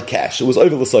mamash like cash. It was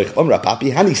over the soich. Amr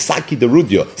Rapapi, Hani Saki de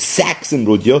Rudya. Sacks in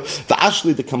Rudya.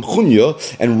 Va'ashli de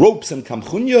Kamchunya. And ropes in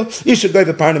Kamchunya. Isha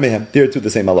Goiva Parna Mehem. There too the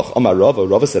same halach. Amar Rava.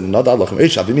 Rava said another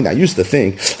halach. I used to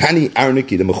think Hani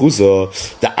Arniki, the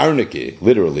mechuzah, the Arniki,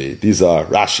 literally, these are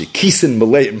Rashi, Kisin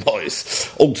Malay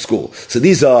boys, old school. So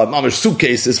these are mamash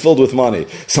suitcases filled with money.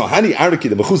 So Hani Arniki,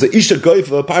 the mechuzah, Isha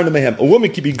Goiva Parna Mehem, a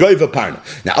woman can be Goiva Parna.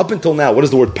 Now up until now, what does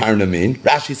the word Parna mean?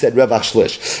 Rashi said Revach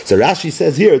Shlish. So Rashi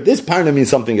says here, this Parna means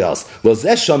something else.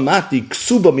 This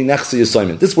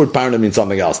word Parna means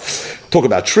something else. Talk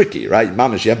about tricky, right?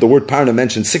 Mamash, you have the word Parna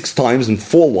mentioned 6 times in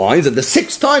 4 lines, and the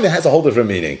 6th time it has a whole different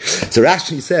meaning. So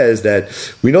Rashi says that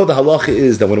we know the halacha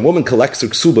is that when a woman collects her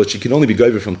ksuba, she can only be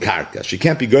goyver from karka. She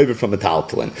can't be goyver from a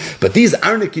taltalin. But these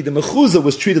arniki, the mechuzah,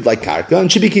 was treated like karka,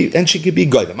 and she could be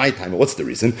goyver. My time, what's the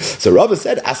reason? So Rava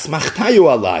said, asmachtayu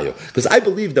alayu. Because I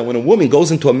believe that when a woman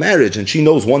goes into a marriage and she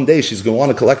knows one day she's going to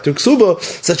want to collect her ksuba,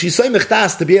 so she's so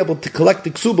mechtas to be able to collect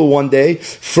the ksuba one day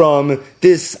from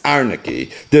this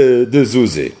arniki, the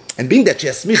zuzi. And being that she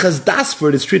has smichas das for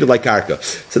it, it's treated like karka.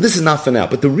 So this is not for now.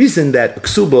 But the reason that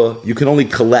ksuba you can only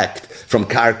collect from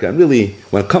karka, and really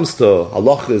when it comes to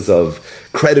halachas of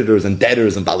creditors and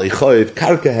debtors and balei choiv,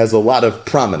 karka has a lot of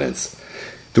prominence.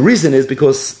 The reason is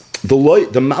because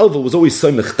the malva was always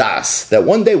so mechtas that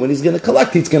one day when he's going to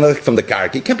collect, he's going to collect from the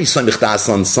karka. He can't be so mechtas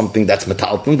on something that's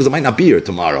metalton because it might not be here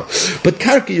tomorrow. But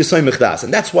karka, you're so mechtas,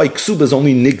 and that's why ksuba is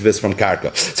only nigvis from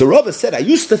karka. So Rava said, I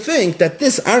used to think that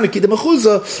this arniki, the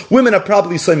mechuzah, women are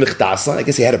probably so mechtas. I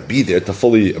guess he had to be there to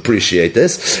fully appreciate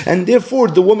this, and therefore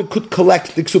the woman could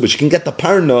collect the ksuba. She can get the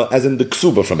parna as in the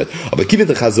ksuba from it.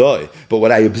 But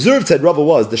what I observed, said Rava,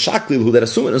 was the shaklil who that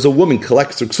assuming as a woman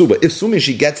collects her ksuba, if assuming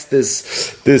she gets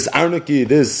this arniki,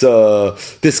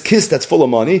 this kiss that's full of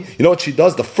money, you know what she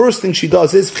does? The first thing she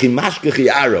does is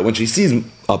when she sees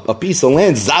a piece of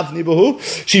land, zavni bahu,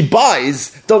 she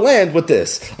buys the land with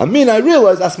this. I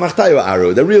realize asmachtayu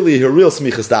aru, that really her real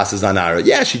smichas das is on aru.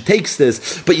 Yeah, she takes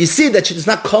this, but you see that she's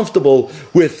not comfortable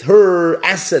with her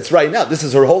assets right now. This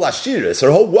is her whole ashiris,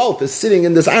 her whole wealth is sitting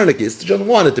in this arniki. She doesn't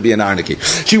want it to be an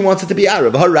arniki. She wants it to be aru.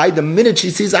 But her right, the minute she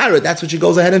sees aru, that's what she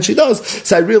goes ahead and she does.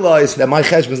 So I realize that my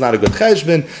cheshbon is not a good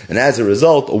cheshbon, and as a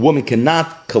result, a woman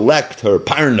cannot collect her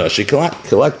parna. She cannot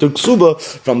collect her ksuba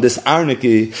from this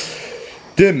arniki.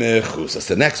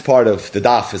 The next part of the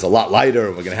daf is a lot lighter.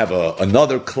 We're going to have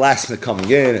another classic coming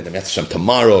in, and then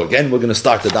tomorrow again we're going to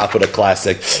start the daf with a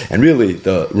classic. And really,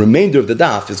 the remainder of the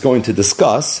daf is going to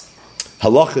discuss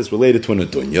halachas related to an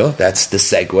adunya. That's the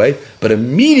segue. But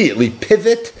immediately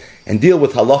pivot and deal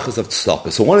with halachas of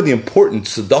tzedakah. So one of the important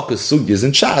tzedakah sugyas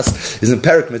in Shas is in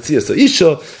Perek Metzias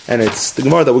Isha, and it's the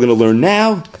Gemara that we're going to learn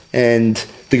now, and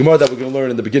the Gemara that we're going to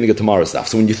learn in the beginning of tomorrow's daf.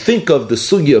 So when you think of the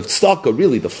sugya of tzedakah,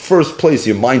 really the first place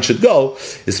your mind should go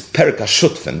is Perek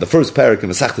HaShutfen, the first Perek in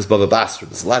Masechtas Bava Basra.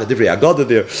 There's a lot of different Agadah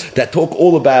there that talk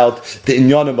all about the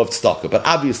inyanim of tzedakah. But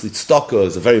obviously tzedakah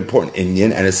is a very important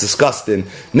inyan, and it's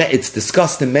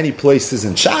discussed in many places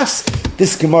in Shas.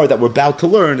 This Gemara that we're about to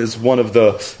learn is one of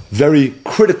the very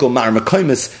critical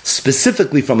Ma'armakaimis,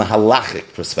 specifically from a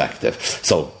halachic perspective.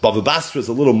 So Bava Basra is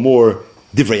a little more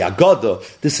Divrei Agada,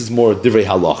 this is more Divrei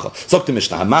Halacha. Zok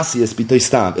Mishnah, Hamasiyas b'tei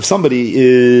stam. If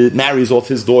somebody marries off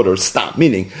his daughter, stam,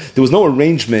 meaning there was no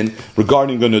arrangement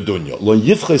regarding a nedunya. Lo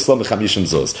yivchei slam v'chamishim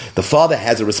zuz. The father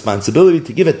has a responsibility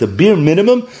to give at the bare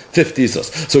minimum 50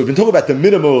 zuz. So we've been talking about the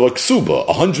minimum of a ksuba,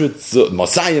 100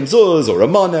 masayim zuz or a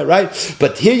mana, right?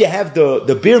 But here you have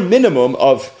the bare minimum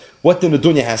of what the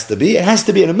nedunya has to be. It has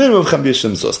to be at a minimum of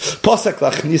chamishim zuz. Pasak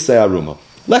lachnisa aruma.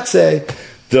 Let's say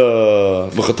the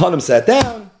Mukhatanim sat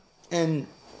down, and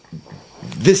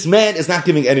this man is not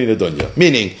giving any nedunya.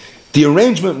 Meaning, the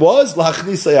arrangement was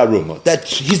la'achnisa yaruma, that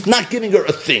he's not giving her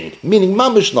a thing, meaning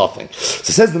mamish nothing.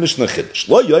 So says the Mishnah Chiddush,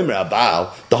 lo yomer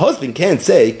abal, the husband can't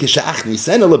say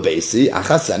kisha'achnisena lebeisi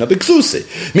achasena b'ksusi.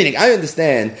 Meaning, I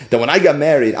understand that when I got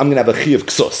married, I'm going to have a chi of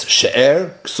ksus,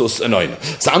 she'er, ksus, anoina.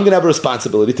 So I'm going to have a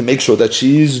responsibility to make sure that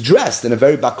she's dressed in a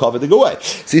very bakavadig way.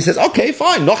 So he says, okay,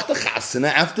 fine, noch the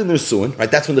chasana, after nirsuin, right?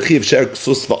 That's when the chi of she'er,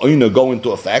 ksus, va'oina go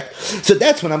into effect. So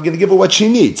that's when I'm going to give her what she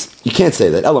needs. You can't say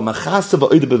that. Ela machasa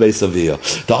va'oida b'veis.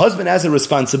 The husband has a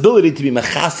responsibility to be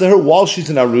mechasa her while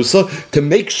she's in Arusa to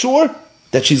make sure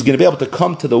that she's going to be able to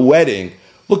come to the wedding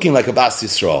looking like a Bas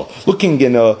Yisrael, looking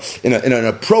in an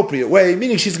appropriate way,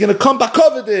 meaning she's going to come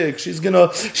bakavedik, she's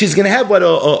going to have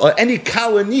what any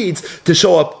kala needs to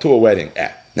show up to a wedding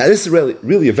at. Now this is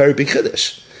really a very big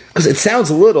chiddush. Because it sounds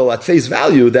a little at face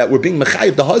value that we're being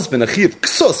mechayiv the husband, a chiv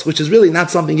ksus, which is really not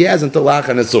something he has until lach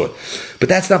and asur. But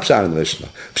that's not pshat in the Mishnah.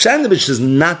 Pshat in the Mishnah is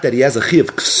not that he has a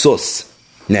chiv ksus.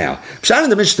 Now, pshat in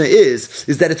the Mishnah is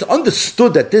that it's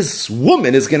understood that this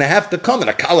woman is going to have to come in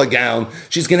a kala gown.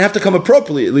 She's going to have to come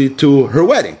appropriately to her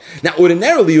wedding. Now,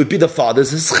 ordinarily, it would be the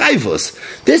father's chayvus.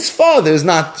 This father is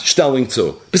not shtelling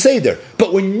to beseder.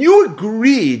 But when you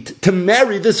agreed to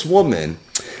marry this woman,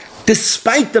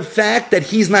 despite the fact that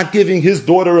he's not giving his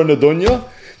daughter a nedunya,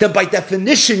 then by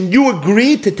definition you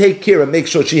agree to take care and make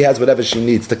sure she has whatever she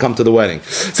needs to come to the wedding.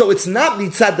 So it's not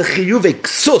mitzad the chiyuve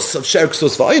ksus of sher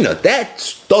ksus va'ina.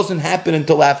 That doesn't happen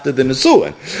until after the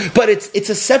nesuin. But it's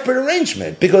a separate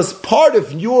arrangement, because part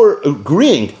of your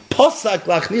agreeing, pasak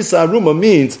lachnisa aruma,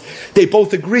 means they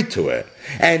both agreed to it.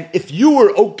 And if you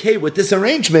were okay with this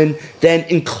arrangement, then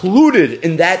included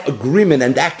in that agreement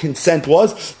and that consent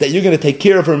was that you're going to take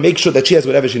care of her and make sure that she has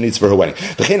whatever she needs for her wedding.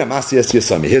 Here's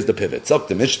the pivot. It's up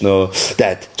to Mishnah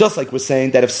that just like we're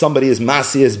saying that if somebody is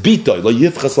masiyas bitoy,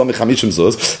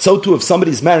 so too if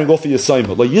somebody is marrying off of Yisayim,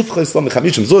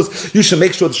 you should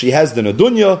make sure that she has the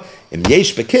nedunya, and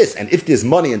if there's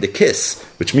money in the kiss,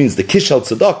 which means the kiss shel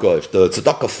tzedakah, if the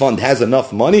tzedakah fund has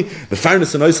enough money, then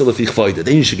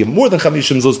you should give more than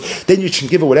chamishim zuz, then you should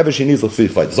give her whatever she needs.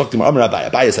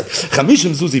 Abaye said,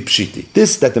 chamishim zuzi pshiti.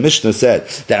 This that the Mishnah said,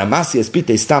 that Amasiyas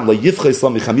bitei stam lo yivches lo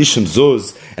mechamishim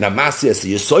zuz, and Amasiyas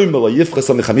yisoyim lo yivches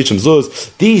lo mechamishim zuz,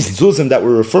 these zuzim that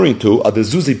we're referring to are the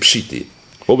zuzi pshiti.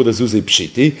 What were the zuzi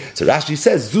pshiti? So Rashi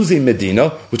says zuzi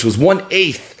medina, which was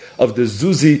 1/8 of the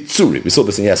Zuzi Tsuri. We saw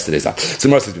this in yesterday's time. So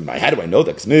Mar says, how do I know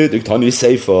that?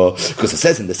 Because it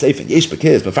says in the Sefer,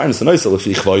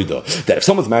 that if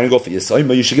someone's marrying off a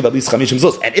Yisayim, you should give at least Chamishim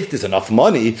Zuz. And if there's enough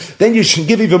money, then you should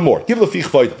give even more. Give Lefich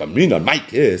Chvoida. My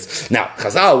kiss. Now,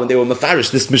 Chazal, when they were mafarish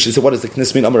this mission, said, what does the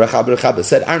Knis mean? Amar Rechab Rechab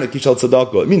said, Arna Kishal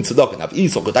Tzedakah. It means Tzedakah. Now,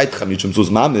 if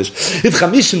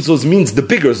Chamishim Zuz means the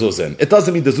bigger Zuzim, it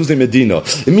doesn't mean the Zuzi Medina.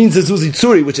 It means the Zuzi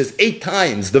Tsuri, which is 8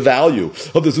 times the value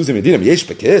of the Zuzi Medina. Yesh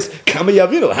Bekis. How much are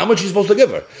you supposed to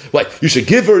give her? What? You should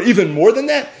give her even more than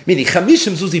that? Meaning,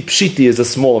 Chamishim Zuzi Pshiti is a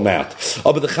small amount.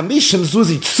 Oh, but the Chamishim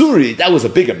Zuzi Tsuri, that was a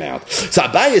big amount. So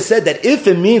Abaye said that if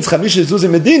it means Chamishim Zuzi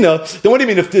Medina, then what do you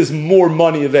mean if there's more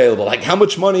money available? Like, how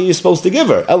much money are you supposed to give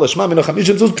her?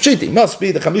 Chamishim Zuzi Pshiti. Must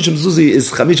be the Chamishim Zuzi is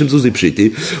Chamishim Zuzi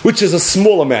Pshiti, which is a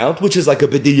small amount, which is like a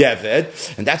b'diyeved.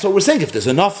 And that's what we're saying. If there's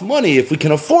enough money, if we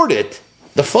can afford it,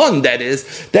 the fund that is,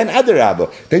 then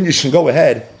Adarabba, then you should go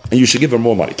ahead and you should give her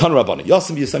more money. Tan Rabbana,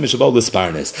 Yasim Yisayim Shabal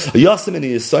Lisparnes. Yasim and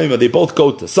Yisayim, they both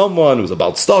go to someone who's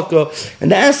about tzedakah,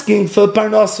 and they're asking for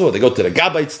parnasa. They go to the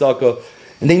Gabait tzedakah,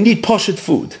 and they need poshut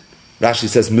food. Rashi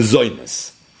says,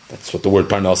 mezoynes. That's what the word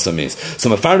parnasa means. So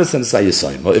mefarnas and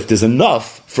yisayim. If there's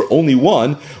enough for only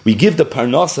one, we give the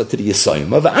parnasa to the yisayim.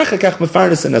 V'achakach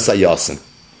mefarnas and yasim.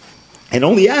 And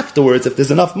only afterwards, if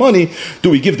there's enough money, do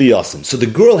we give the yasim. So the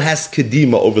girl has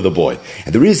kedima over the boy.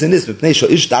 And the reason is because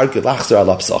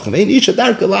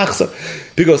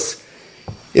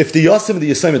if the yasim and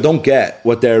the yisayim don't get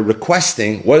what they're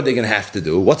requesting, what are they going to have to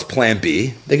do? What's plan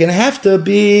B? They're going to have to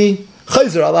be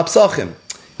chayzer al apsachim.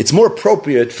 It's more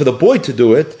appropriate for the boy to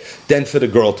do it than for the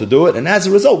girl to do it. And as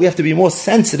a result, we have to be more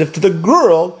sensitive to the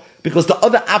girl because the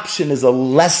other option is a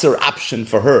lesser option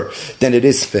for her than it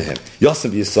is for him. What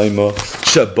happens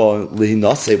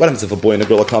if a boy and a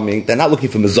girl are coming? They're not looking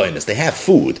for mezainis. They have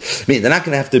food. I mean, they're not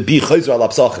going to have to be chayzer al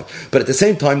apsachim. But at the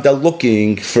same time, they're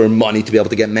looking for money to be able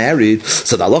to get married.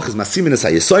 So the halach is masimin es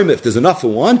hayasoim. If there's enough for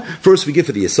one, first we give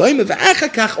for the yasoim.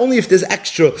 Only if there's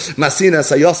extra masimin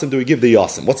es hayasim do we give the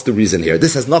yasim. What's the reason here?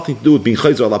 This has nothing to do with being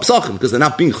chayzer al apsachim because they're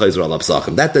not being chayzer al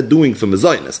apsachim. That they're doing for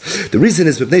mezainis. The reason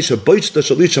is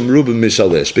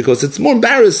because it's more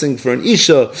embarrassing for an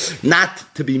isha not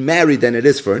to be married than it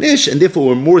is for an ish, and therefore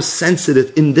we're more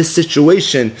sensitive in this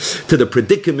situation to the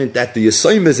predicament that the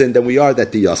yasim is in than we are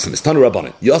that the yasim is. Tanu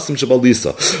Rabbanan, yasim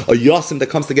shabalisa, a yasim that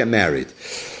comes to get married.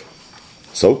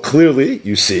 So clearly,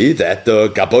 you see that the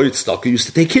Gaboit Stocker used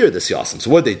to take care of this yasim. So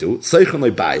what did they do?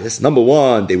 Number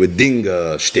one, they would ding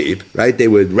a shtib, right? They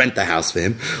would rent a house for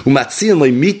him.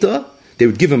 Mita. They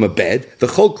would give him a bed, the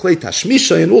chol klei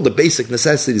tashmisha, and all the basic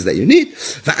necessities that you need.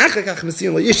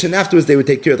 And afterwards, they would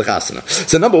take care of the chasana.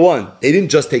 So number one, they didn't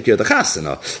just take care of the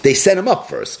chasana; they set him up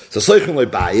first. So soichon loy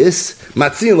bayis,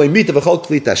 matzion loy mita v'chol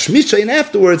klei tashmisha, and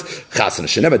afterwards chasana.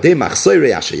 Shenema de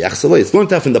machsoirei asher yachsaloi. It's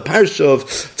learned out in the parsha of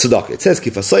tzedakah. It says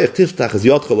kifasoich tiftach es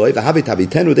yotchaloi v'havit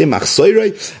havitenu de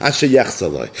machsoirei asher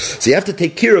yachsaloi. So you have to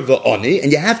take care of the oni,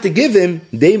 and you have to give him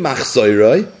de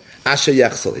machsoirei. Asher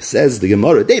Yachsar, says the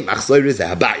Gemara, they machzor is a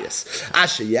habayas.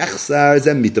 Asher Yachsar is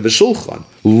a mita v'shulchan.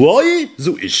 Loi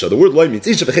zu isha. The word loi means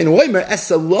isha v'chein oimer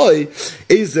esa loi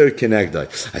ezer kenegdai.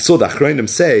 I saw the Achrayim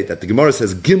say that the Gemara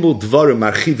says gimel dvarim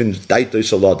marchivin daito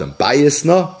ishaladam. Bayis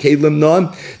na, kelim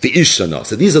na, the isha na.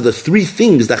 So these are the three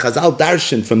things that Chazal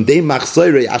darshan from de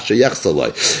machzor asher Yachsar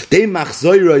loi. De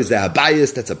machzor is a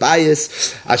habayas, that's a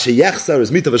bayis. Asher Yachsar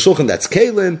is mita v'shulchan, that's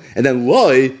kelim. And then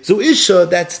loi zu isha,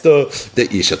 that's the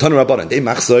isha. You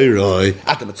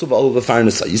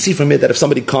see from here that if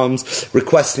somebody comes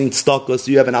requesting tzedakah,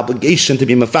 you have an obligation to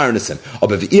be mefarnesim.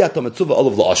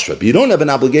 But you don't have an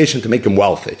obligation to make him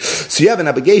wealthy. So you have an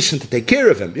obligation to take care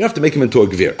of him. You don't have to make him into a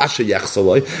gvir.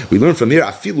 We learn from here,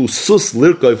 afilu sus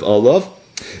lirkov olav,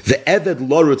 the eved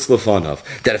lorutz lefanav,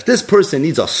 that if this person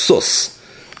needs a sus,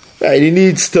 right, he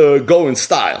needs to go in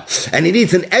style. And he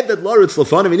needs an Eved Loritz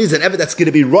Lefanim. He needs an Eved that's going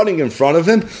to be running in front of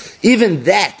him. Even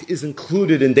that is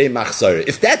included in Dei Machzor.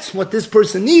 If that's what this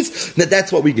person needs, then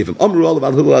that's what we give him. Amru Olav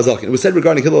al Hillel Hazaken. It was said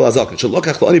regarding Hillel Hazaken,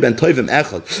 Shalokach La'ani ben Toivim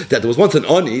Echad, that there was once an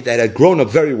Ani that had grown up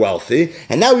very wealthy,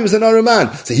 and now he was an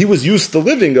Araman. So he was used to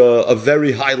living a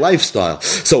very high lifestyle.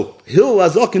 So Hillel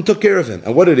Hazaken took care of him.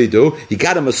 And what did he do? He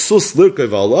got him a sus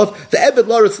lirkov olav, the Eved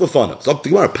Loritz Lefanim. So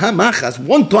Pamachas,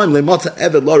 one time Lematza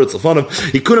Eved Loritz Lefanim,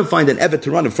 he couldn't find an Eved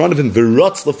to run in front of him,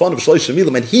 Virotz Lefanim Shloisha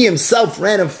Milim, and he himself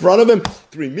ran in front of him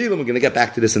 3 milim. We're going to get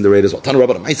back to this in the raid as well. There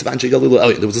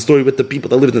was a story with the people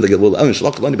that lived in the Galil Elyon.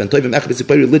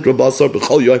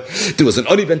 There was an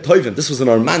Ani ben Toivim. This was an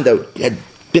Arman that had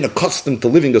been accustomed to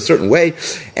living a certain way,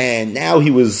 and now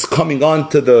he was coming on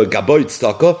to the Gaboit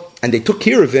Staka, and they took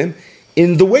care of him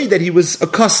in the way that he was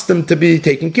accustomed to be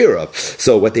taken care of.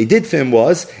 So what they did for him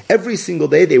was, every single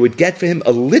day they would get for him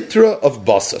a litra of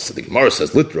basa. So the Gemara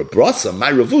says, litra of basa,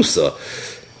 my ravusa,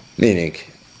 meaning,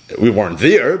 we weren't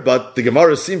there, but the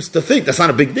Gemara seems to think that's not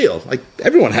a big deal. Like,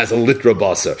 everyone has a litra of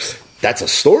basa. That's a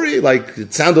story? Like,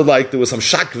 it sounded like there was some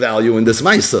shock value in this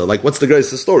Maisa. Like, what's the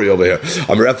greatest story over here?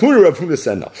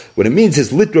 What it means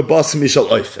is litra basa mishal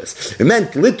oifes. It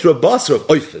meant litra basa of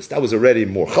oifes. That was already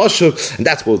more chashuv, and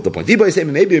that's what was the point.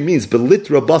 Maybe it means, but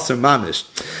litra basa mamish.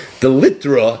 The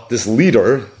litra, this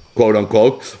leader, quote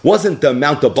unquote, wasn't the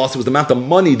amount of basa, it was the amount of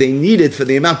money they needed for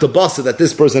the amount of basa that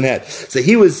this person had. So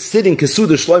he was sitting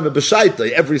kesuda shloime b'shaita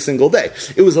every single day.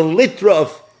 It was a litra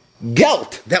of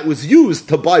gelt that was used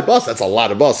to buy basa. That's a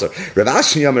lot of basa. Rav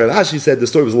Ashi said the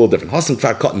story was a little different.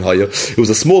 It was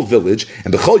a small village,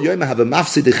 and what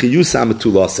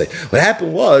happened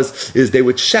is they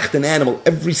would shecht an animal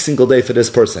every single day for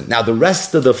this person. Now the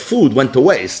rest of the food went to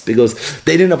waste because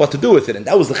they didn't know what to do with it, and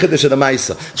that was the chiddush of the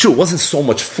Maisa. True, it wasn't so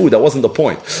much food, that wasn't the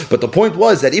point. But the point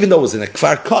was that even though it was in a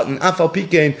kfar cotton, afal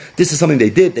pikein, this is something they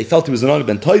did. They felt he was an Ani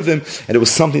ben Toivim, and it was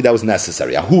something that was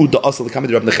necessary.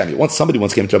 Once somebody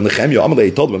came to Rav Nechemia, Nechemia. Amalei,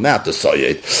 he told him,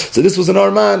 so this was an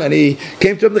Arman, and he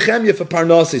came to Reb Nechemia for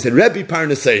Parnas. He said, Rebbe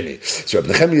Parnaseini. So Reb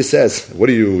Nechemia says, what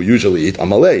do you usually eat?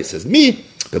 Amalei, he says, me.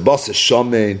 The boss is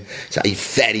shaman. So I eat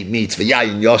fatty meats for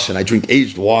yayin yoshan. I drink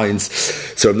aged wines.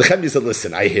 So Nechemia said,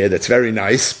 "Listen, I hear that's very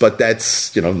nice, but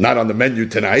that's not on the menu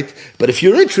tonight. But if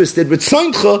you're interested with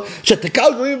soincha,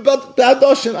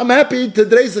 I'm happy to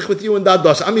dreizich with you in that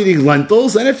dosh. I'm eating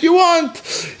lentils, and if you want,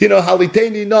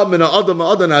 haliteni nam and adam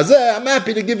I'm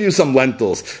happy to give you some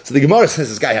lentils." So the Gemara says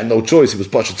this guy had no choice. He was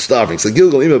pashat starving. So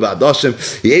Gilgal ima ba'adoshim.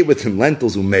 He ate with him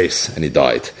lentils umeis, and he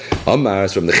died. Amar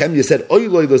from Nechemia said, "Oy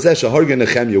loy lozeh shahargen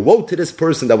Nechemia." Woe to this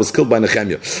person that was killed by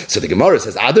Nechemia. So the Gemara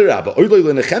says,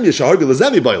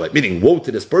 meaning woe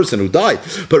to this person who died.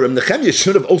 But Reb Nechemia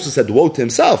should have also said woe to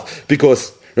himself,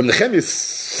 because Reb Nechemia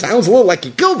sounds a little like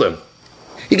he killed him.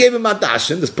 He gave him a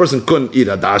dashin. This person couldn't eat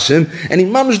a dashin, and he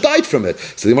mamish died from it.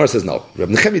 So the Gemara says, no. Reb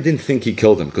Nechemia didn't think he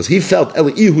killed him, because he felt he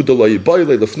didn't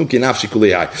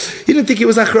think he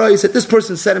was achrei. He said this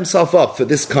person set himself up for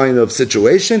this kind of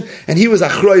situation, and he was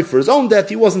achrei for his own death.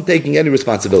 He wasn't taking any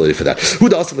responsibility for that. Who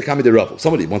the also the Rav?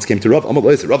 Somebody once came to Rav.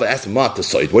 Rav asked him, "What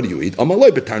do you eat?" He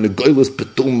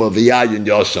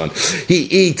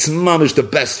eats mamish the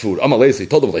best food. He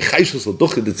told him,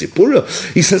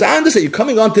 he says, I understand you're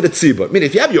coming on to the tzibur. I mean,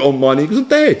 if you have your own money,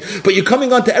 but you're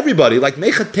coming on to everybody. Like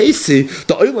Mechatesi,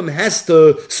 the Olam has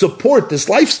to support this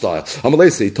lifestyle.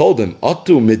 He told him,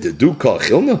 Atu mideduka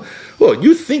chilna. Well,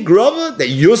 you think, Rava, that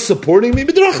you're supporting me? He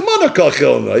came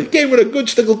with a good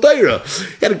shtickle Torah.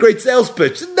 He had a great sales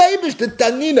pitch. And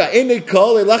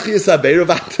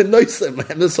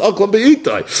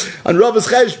Rav is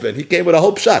cheshbon. He came with a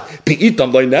whole shot.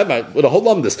 With a whole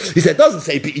lumdus. He said, it doesn't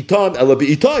say Pi'itan, ela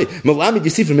Pi'itai. You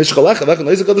see from Mishchalecha,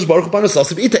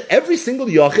 every single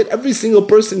yachid, every single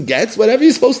person gets whatever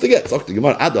he's supposed to get.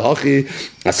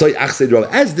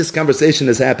 As this conversation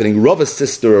is happening, Rava's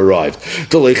sister arrived.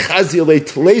 So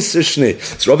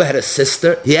Rava had a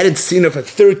sister. He hadn't seen her for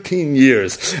 13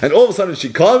 years. And all of a sudden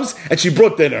she comes and she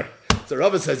brought dinner. So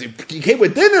Rava says, you came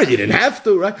with dinner, you didn't have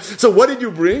to, right? So what did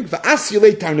you bring?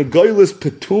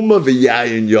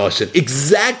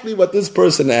 Exactly what this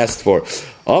person asked for.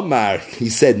 Omar, he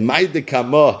said, I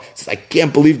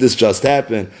can't believe this just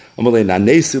happened. I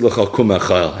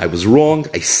was wrong,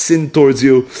 I sinned towards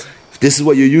you. This is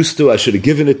what you're used to. I should have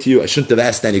given it to you. I shouldn't have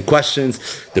asked any questions.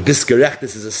 The Biskarech,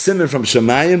 this is a simon from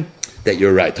Shemayim, that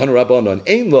you're right. What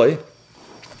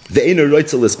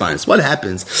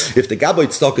happens if the Gabbai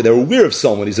Tzedakah, they're aware of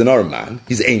someone, he's an Arman,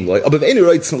 he's Ein Loi, but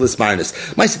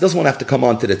Maisi doesn't want to have to come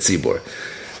on to the Tzibur.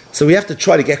 So we have to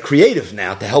try to get creative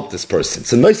now to help this person.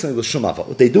 So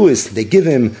what they do is they give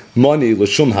him money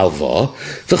l'shum halva.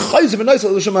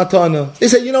 They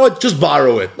say, you know what, just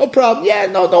borrow it, no problem. Yeah,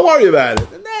 no, don't worry about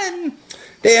it. And then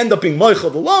they end up being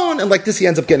moichel alone, and like this he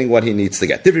ends up getting what he needs to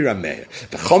get. Divrei Rameir.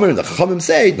 The Chachamim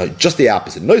say, no, just the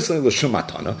opposite. You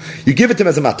give it to him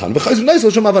as a matan,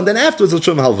 and then afterwards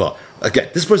l'shum halva. Again,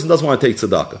 this person doesn't want to take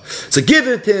tzedakah. So give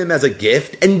it to him as a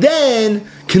gift, and then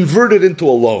convert it into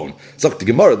a loan. So the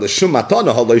Gemara, l'shum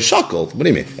matana haloi shakol. What do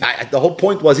you mean? The whole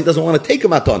point was he doesn't want to take a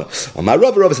matana. Well, my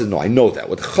Rava says, no, I know that.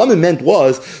 What the Chachamim meant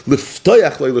was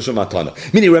l'ftoyach loy l'shum matana.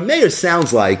 Meaning, Rameir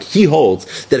sounds like he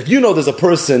holds that if you know there's a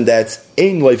person that's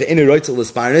ein loy ve'eni roitzel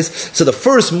l'sparnis, so the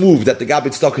first move that the Gabbai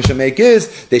Tzedakah should make is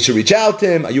they should reach out to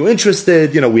him. Are you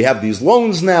interested? We have these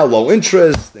loans now, low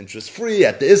interest, interest free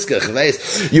at the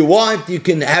iskach. You want, you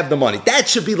can have the money. That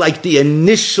should be like the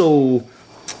initial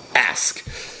ask.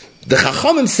 The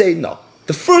Chachamim say no.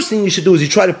 The first thing you should do is you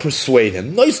try to persuade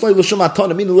him. The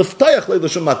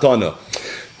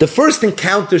first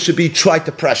encounter should be try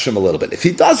to pressure him a little bit. If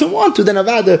he doesn't want to, then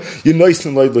avada you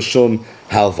noisen loy l'shum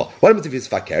halva. What happens if he's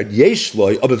fakir? Yesh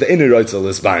loy abav eni roitzel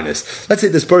l'sbarnis. Let's say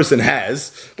this person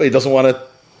has, but he doesn't want to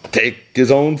take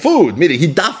his own food. Meaning, he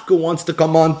dafka wants to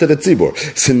come on to the tzibur.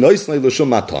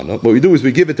 What we do is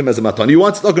we give it to him as a matana. He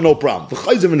wants to no problem.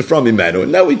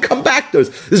 And now we come back to us.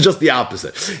 This is just the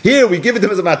opposite. Here we give it to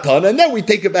him as a matana, and then we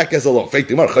take it back as a loan. If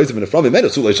you're going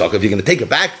to take it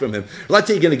back from him, let's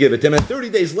say you're going to give it to him, and 30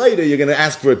 days later you're going to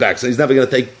ask for it back. So he's never going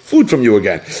to take food from you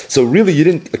again. So really, you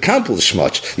didn't accomplish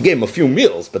much. You gave him a few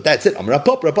meals, but that's it. What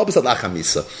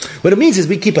it means is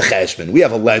we keep a cheshbon. We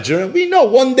have a ledger, and we know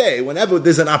one day, whenever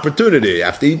there's an opportunity,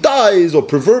 after he dies, or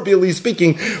proverbially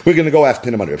speaking, we're going to go after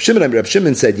him. Reb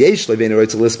Shimon said,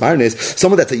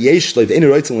 someone that's a yeshlev,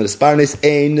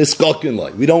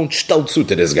 we don't shtaltzu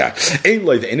to this guy.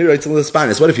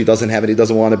 What if he doesn't have it, he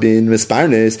doesn't want to be in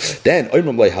misparnes? Then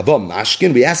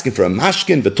we ask him for a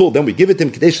mashkin, then we give it to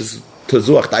him,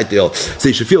 tazuach daitil, so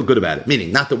you should feel good about it.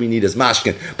 Meaning, not that we need his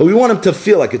mashkin, but we want him to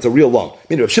feel like it's a real loan.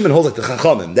 Meaning, Rav Shimon holds like the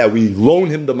Chachamim, that we loan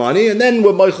him the money and then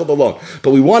we're meichel the loan.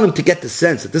 But we want him to get the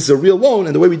sense that this is a real loan,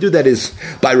 and the way we do that is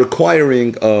by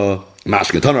requiring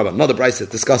mashkin. Another brayse that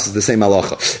discusses the same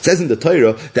halacha. It says in the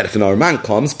Torah that if an Arman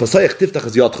comes,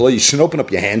 you shouldn't open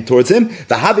up your hand towards him,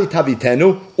 the havet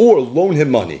havitenu, or loan him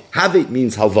money. Havet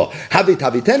means halva. Havet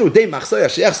havitenu, de machsoya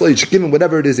she'echslo, you should give him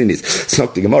whatever it is he needs.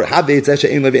 Snok the Gemara. Havet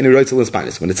zeshe ein lev any rights in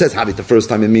when it says havet the first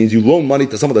time, it means you loan money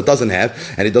to someone that doesn't have,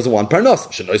 and he doesn't want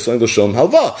parnas.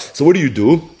 So what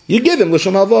do? You give him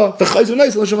l'shom halva, v'chayzu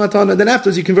nice l'shom matana, then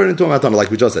afterwards you convert it into a matana, like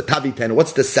we just said. Tavitenu,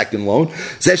 what's the second loan?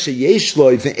 Zeshe yesh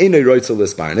lo v'enei roitzel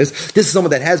l'sparnis. This is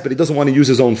someone that has, but he doesn't want to use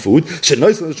his own food.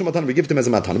 Shenois l'shom matana, we give it him as a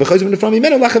matana. V'chayzu from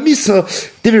imenu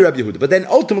lachamisa divi Rabbi Yehuda. But then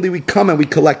ultimately we come and we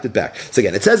collect it back. So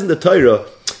again, it says in the Torah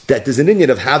that there's an inyan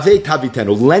of havei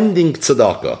tavitenu, lending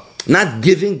tzedakah. Not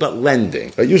giving, but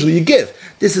lending. Right? Usually you give.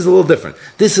 This is a little different.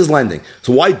 This is lending.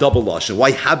 So why double lashon?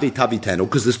 Why havi tavitenu?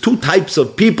 Because there's two types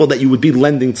of people that you would be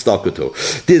lending tzedakah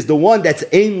to. There's the one that's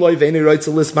ein loy v'enei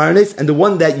roitzel l'sparnes, and the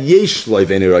one that yesh loy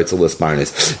v'enei roitzel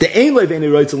l'sparnes. The ein loy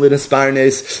v'enei roitzel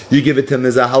l'sparnes, you give it to him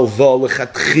as a halva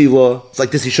l'chatchila. It's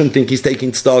like this. You shouldn't think he's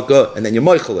taking tzedakah, and then you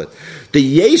moichel it. The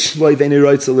yesh loy v'enei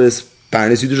roitzel l'sparnes,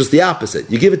 you do just the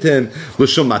opposite. You give it to him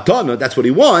l'shum matana, that's what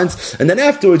he wants, and then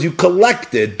afterwards you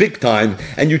collect it big time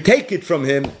and you take it from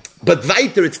him. But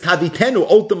weiter, it's tavitenu.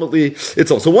 Ultimately, it's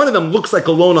all. So one of them looks like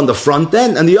a loan on the front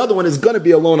end, and the other one is going to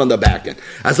be a loan on the back end.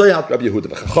 As I helped Rabbi Yehuda,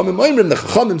 the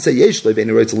Chachamim say yesh lev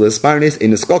eni roitzel l'sparnes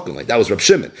in eskokim. Like that was Rab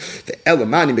Shimon. The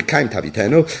elamani mekayim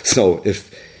tavitenu. So if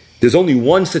there's only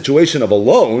one situation of a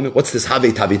loan, what's this have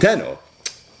tavitenu?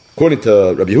 According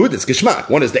to Rabbi Yehuda, it's Gishmak.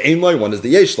 One is the Ein Loi, one is the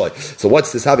Yesh Loi. So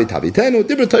what's this Havi Tavitenu?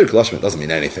 Dibra Torah Kalashman doesn't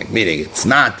mean anything. Meaning it's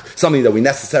not something that we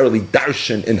necessarily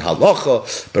darshan in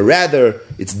halacha, but rather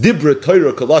it's Dibra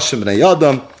Torah Kalashman B'nai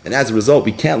Adam, and as a result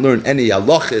we can't learn any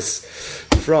halachis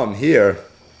from here.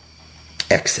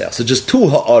 Exhale. So just two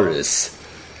ha'aris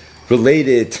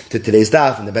related to today's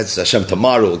daf, and the Be'ez Hashem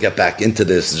tomorrow we'll get back into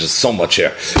this. There's just so much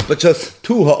here. But just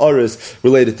two ha'aris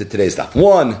related to today's daf.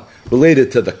 One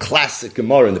related to the classic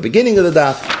Gemara in the beginning of the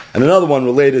daf, and another one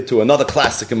related to another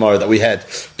classic Gemara that we had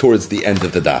towards the end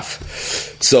of the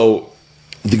daf. So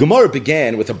the Gemara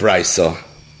began with a brayso.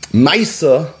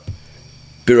 Maisa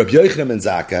b'Rabbi Yochanan ben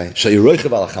Zakkai,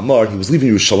 sheyiroichav al chamar. He was leaving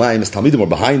Yerushalayim, his talmidim were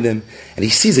behind him, and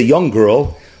he sees a young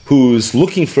girl who's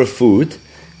looking for food,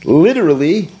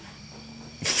 literally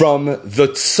from the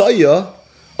tzaya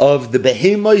of the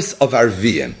behemoths of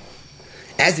Arviyim.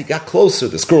 As he got closer,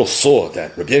 this girl saw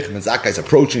that Rabbi Yochanan ben Zakkai is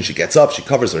approaching. She gets up, she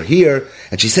covers her hair,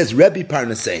 and she says, Rebbe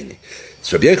Parnaseini.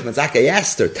 So Rabbi Yochanan ben Zakkai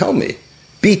asked her, tell me,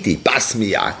 Biti, Bas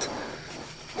Miyat,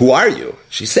 who are you?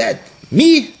 She said,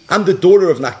 me, I'm the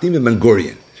daughter of Nakdim Ben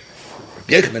Gurion.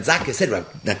 Rabbi Yochanan ben Zakkai said,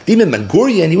 Nakdim Ben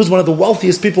Gurion, he was one of the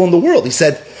wealthiest people in the world. He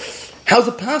said, how's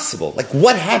it possible? Like,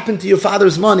 what happened to your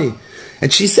father's money?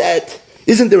 And she said,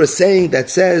 isn't there a saying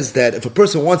that says that if a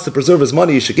person wants to preserve his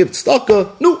money, he should give it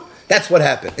tzedakah? No. That's what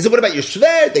happened. He said, what about your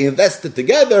shver? They invested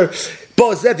together,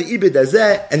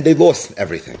 and they lost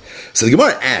everything. So the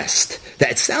Gemara asked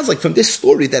that it sounds like from this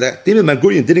story that David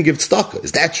Magurian didn't give tzedakah.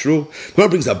 Is that true? The Gemara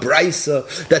brings a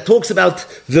brayso that talks about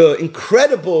the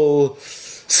incredible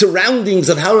surroundings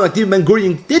of how David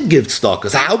Ben-Gurion did give tzedakah.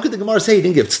 So how could the Gemara say he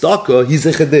didn't give tzedakah? He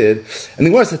did. And the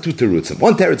Gemara said two terutzim.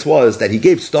 One teretz was that he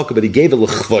gave tzedakah, but he gave it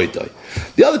l'chvoidai.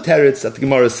 The other teretz that the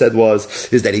Gemara said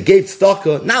is that he gave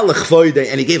tzedakah, not l'chvoidai,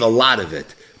 and he gave a lot of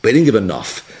it, but he didn't give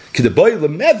enough. K'deboy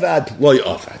l'mevad lo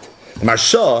yovad. The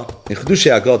Marsha in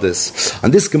Chedushei Agadis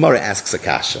on this Gemara asks a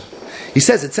kasha. He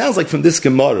says it sounds like from this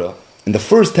Gemara, in the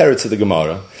first teretz of the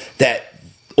Gemara, that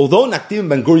although Nakdim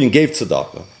Ben-Gurion gave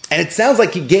tzedakah, and it sounds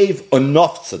like he gave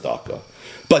enough tzedakah,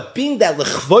 but being that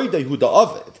l'chvoidai hu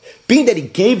da'avid, being that he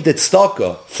gave the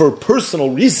tzedakah for personal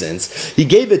reasons, he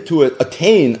gave it to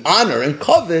attain honor and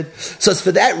kavod, so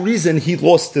for that reason he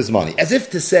lost his money. As if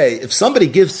to say, if somebody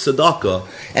gives tzedakah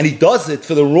and he does it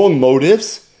for the wrong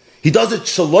motives, he does it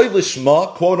shaloi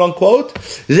lishma, quote unquote,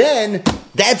 then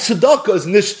that tzedakah is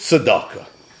nish tzedakah.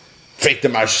 Fake the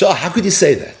Marsha, how could you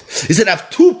say that? He said, I have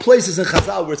two places in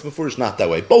Chazal where it's mefurish not that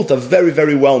way. Both are very,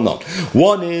 very well known.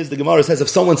 One is, the Gemara says, if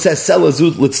someone says, Sel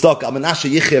azut l'tzedakah, Menashe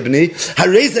yicheh b'ni,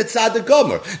 harezet tzaddik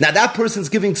gomer. Now that person's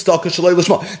giving tzedakah shaloi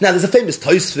l'shma. Now there's a famous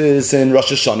Tosfos in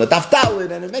Rosh Hashanah, Daf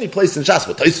Daled, and in many places in Shas,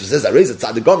 but Tosfos says, harezet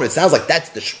tzaddik gomer. It sounds like that's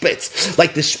the spitz.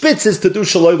 Like the spitz is to do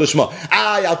shaloi l'shma.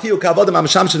 Al tiyu kavodim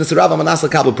ha-meshamshin es rav ha-manas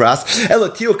l'kabel pras, ela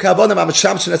tiyu kavodim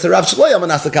ha-meshamshin es rav shaloi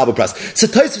ha-manas l'kabel pras. So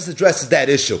Tosfos addresses that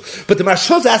issue. But the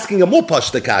Marsha is asking a more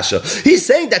pashta kasha. He's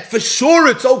saying that for sure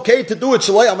it's okay to do it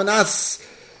shaloi amanas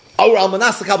our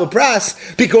almanasach have a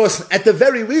pras, because at the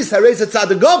very least, Harei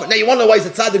Tzad Gomer. Now you want to know why it's a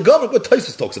Tzad Gomer? Good,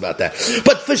 Tosfos talks about that.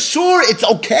 But for sure, it's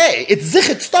okay. It's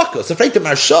zichet tzedakah. So, afraid to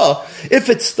Marsha, if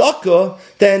it's tzedakah,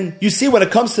 then you see when it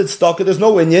comes to tzedakah, there's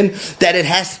no inyan that it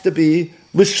has to be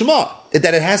lishma.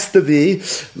 That it has to be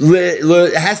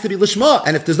lishma.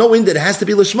 And if there's no inyan that it has to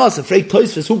be lishma, so afraid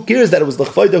Tosfos, who cares that it was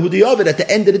l'chvayda hudiyavid? At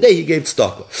the end of the day, he gave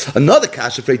tzedakah. Another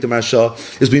kash afraid to Marsha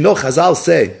is we know Chazal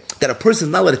say that a person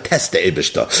is not allowed to test the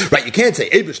Eibishter. Right? You can't say,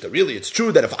 Eibishter, really, it's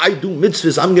true that if I do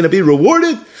mitzvahs, I'm going to be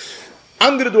rewarded.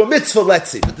 I'm going to do a mitzvah,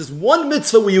 let's see. But there's one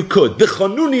mitzvah where you could.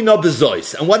 B'chanuni na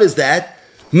bezois. And what is that?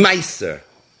 Meiser.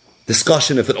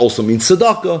 Discussion if it also means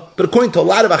tzedakah. But according to a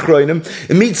lot of achronim,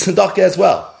 it means tzedakah as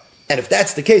well. And if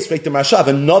that's the case, Reik the Marshav,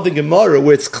 another Gemara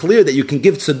where it's clear that you can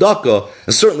give tzedakah,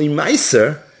 and certainly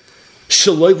meiser,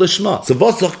 shaloi l'shma. So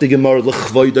v'zach the Gemara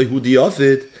l'chvoidai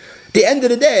hudiyavid. At the end of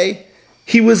the day,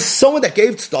 he was someone that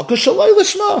gave tzedakah shaloi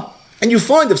l'shma. And you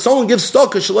find if someone gives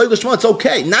tzedakah shaloi l'shma, it's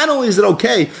okay. Not only is it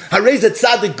okay, Harei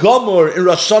Tzad Gomer in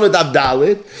Rosh Hashanah Dav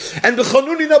Dalid, and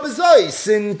B'chanuni na bezois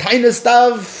in Tainis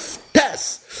Dav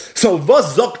Tes. So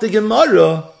was zok the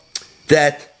Gemara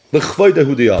that l'chvoida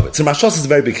hudiyavet. So Marsha is a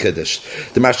very big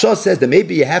chiddush. The Marsha says that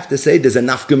maybe you have to say there's a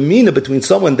nafkamina between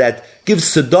someone that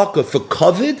gives tzedakah for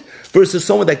kovid versus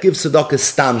someone that gives tzedakah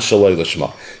stam shaloi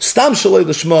l'shma. Stam shaloi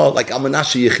l'shma, like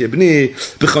Almanashi Yechibni,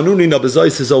 B'chanuni na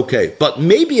bezois is okay. But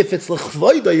maybe if it's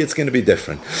l'chvoida, it's going to be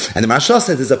different. And the Marsha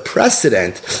says there's a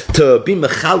precedent to be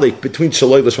mechalik between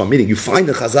shaloi l'shma, meaning you find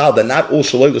in Chazal that not all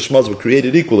shaloi l'shmas were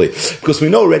created equally. Because we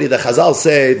know already that Chazal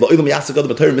say, and then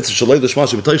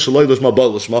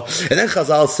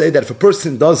Chazal say that if a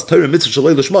person does Torah mitzvah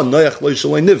shaloi l'shma, noyach loy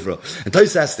shaloi nivra. And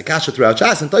Tosfos asks the kasha throughout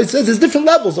Shas, and Tosfos says there's different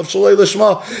levels of shaloi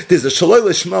l'shma. There's a shaloi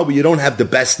l'shma where you don't have the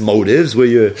best motives, where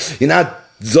you're not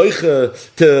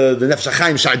zoiche to the nefesh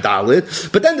hachaim shar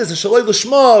dalit, but then there's a shaloi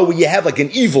l'shma where you have like an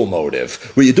evil motive,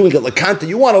 where you're doing it l'kanta,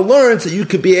 you want to learn so you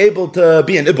could be able to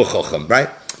be an ibn chacham, right?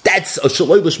 That's a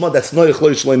shaloi l'shma, that's noyach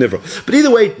loy shaloi nivra. But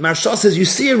either way, Marsha says you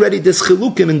see already this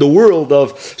chilukim in the world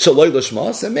of shaloi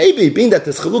l'shma, and maybe being that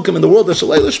this chilukim in the world of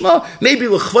shaloi l'shma, maybe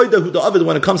l'chvoida hu da'avid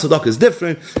when it comes to dak is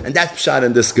different, and that's pshat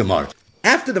in this Gemara.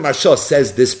 After the Marsha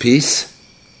says this piece,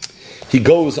 he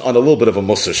goes on a little bit of a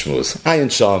Musar Shmuz. Ayin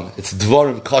Sham, it's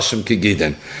Dvarim Kashim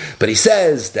Kegidin. But he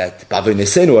says that Bavei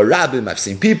Nesenu are rabbim, I've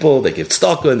seen people, they give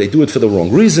tzedakah and they do it for the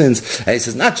wrong reasons. And he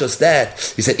says, not just that,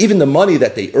 he said, even the money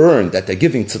that they earn, that they're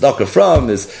giving tzedakah from,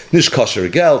 is Nish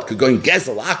Kasher Geld, could go in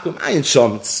Gezel Akum, Ayin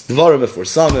Sham, it's Dvarim for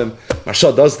Samim.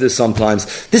 Marsha does this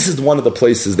sometimes. This is one of the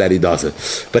places that he does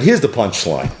it. But here's the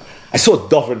punchline. I saw a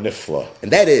Dover Nifla,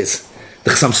 and that is,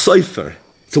 the Chassam Sofer,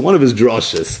 it's one of his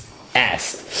drashas,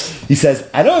 asked. He says,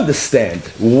 I don't understand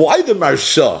why the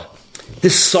Marsha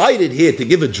decided here to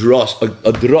give a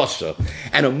drasha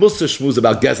and a Musar Shmuz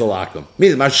about Gezel Akum.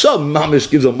 Meaning, Marsha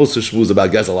Mamish gives a Musar Shmuz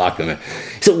about Gezel Akum.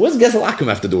 So what does Gezel Akum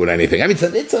have to do with anything? I mean,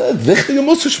 it's a wichtige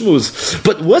Musar Shmuz.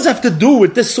 But what does it have to do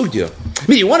with this sugya? I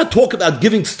mean, you want to talk about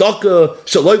giving tzedakah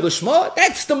shaloi l'shma?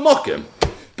 That's the mokim.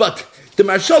 But the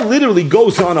Marsha literally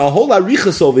goes on a whole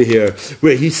arichas over here,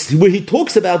 where he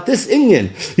talks about this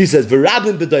inyan. He says,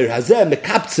 "V'rabim b'dayr hazeh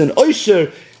mekaptzen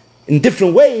oisher." In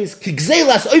different ways, and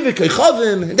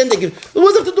then they give. What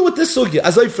does it have to do with this sugya?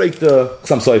 As I freak the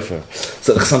Chassam Sofer.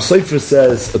 So the Chassam Sofer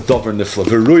says a dover nifla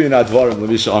v'ruyin advarim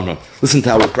lemisha amram. Listen to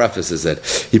how he prefaces it.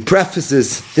 He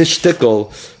prefaces this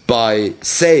shtickle by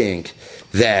saying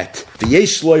that the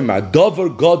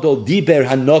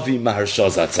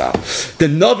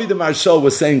Navi the Maharsha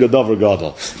was saying a Dover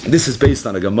Gadol. And this is based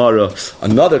on a Gemara,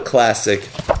 another classic,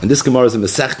 and this Gemara is in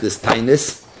Masechtas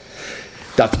Tainis.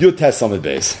 Daf Yud Tes Samid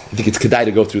Beis. I think it's kedai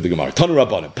to go through the Gemara. Tanu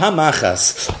Rabbanim.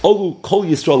 Pamachas Olu Kol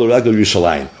Yisrael Regel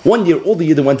Yerushalayim. 1 year, all the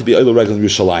Yidden went to be Olu Regel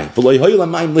Yerushalayim. V'lo Yehoyel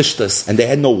Amayim Lishtas, and they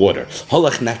had no water.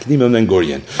 Halach Nakdim Ben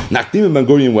Gurion. Nakdim Ben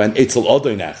Gurion went Eitzel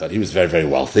Odoin Echad. He was very, very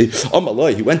wealthy.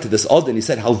 Amaloi, he went to this Odin. He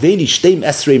said, Halveni Shteim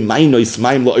Esrei Mainois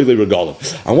Maim Lo Oilei Regalim.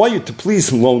 I want you to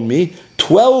please loan me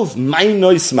 12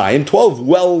 mainois mayim, 12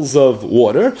 wells of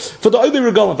water for the Oilei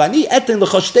Regalim. Vani Eten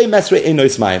L'Chashtei Esrei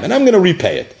Einois Mayim, and I'm going to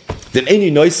repay it. Then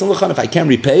any noisen l'chan, if I can't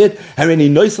repay it, any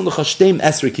noisen l'chashtem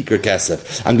esrei kikar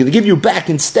kesef. I'm going to give you back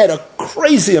instead a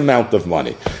crazy amount of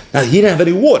money. Now he didn't have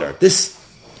any water. This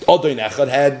Odoin Echad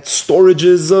had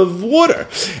storages of water,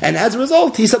 and as a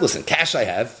result, he said, "Listen, cash I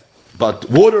have, but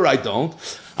water I don't.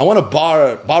 I want to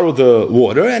borrow the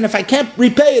water, and if I can't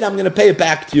repay it, I'm going to pay it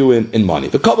back to you in money.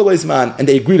 The Kavale's man, and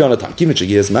they agreed on a time.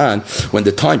 Man, when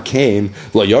the time came,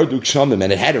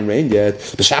 and it hadn't rained yet,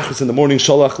 B'shachris in the morning,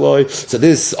 Sholach loy. So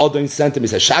this Adon sent him. He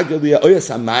said, "Shagali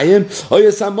oyas hamayim,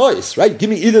 oyas hamois." Right?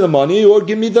 Give me either the money or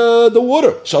give me the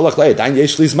water. Sholach loy. Dan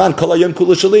yeshli's man kolayim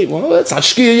kula shali. Well, it's not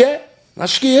shkia yet. Not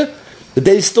shkia. The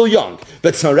day is still young.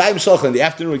 But Tzarayim Shalach in the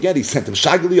afternoon again, he sent him,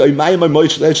 Shagali, Oymayim,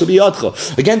 Oymoish, Shali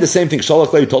Yadcha. Again, the same thing.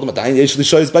 Shalach, he told him, Adayin Yeshli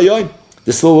Shoyz Bayoim.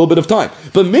 There's still a little bit of time.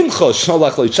 But Mincha,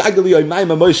 Shalach, Shagali, Oymayim,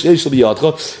 Oymoish, Shali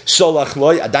Yadcha. Shalach,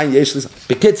 Adayin Yeshli.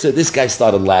 Bekitzer, this guy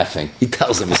started laughing. He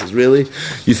tells him, he says, really?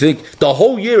 You think the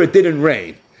whole year it didn't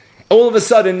rain? All of a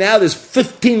sudden now there's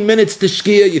 15 minutes to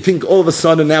Shkia. You think all of a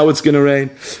sudden now it's going to rain?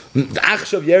 So this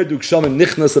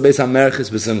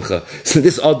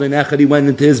Adon Echad, he went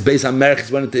into his Beis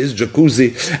HaMerchis, went into his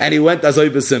jacuzzi, and he went as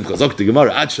Besimcha. Zok the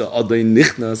Gemara, Adsha Adon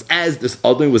Nichnas, as this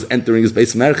Adon was entering his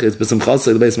Beis HaMerchis,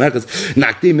 Besimcha, the Beis HaMerchis,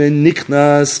 Nakdim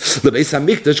Nichnas, the Beis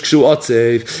HaMikdash, Kshu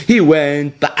Otzev. He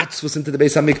went, Ba'atzvus into the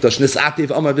Beis HaMikdash,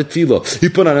 Nesativ Amar V'Tfilo. He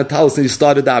put on a talus and he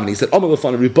started davening. He said, Amar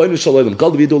Lefana, Ribono Shalom,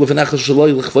 Kol V'Yidol Lefenecha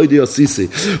Shaloi L'chvoidi Asisi,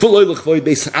 V'loi L'chvoid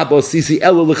Beis Abba Asisi,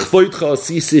 Elo L'chvoidcha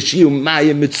Asisi, Shiu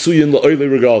Mayim Mitzuyin L'Oile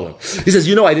Regalim. He says,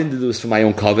 I didn't do this for my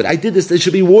own covet. I did this, there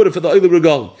should be water for the Oile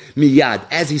Regalim. Miyad,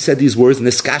 as he said these words,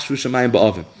 Neskashru Shemayim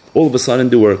Ba'avim. All of a sudden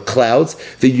there were clouds,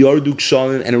 the Yarduk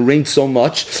Shalom, and it rained so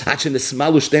much, until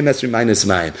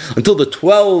the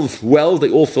 12 wells, they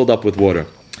all filled up with water.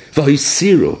 Not just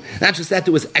that,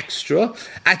 there was extra.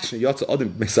 Actually, as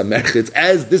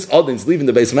this Adon's leaving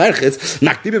the Beis HaMerchis,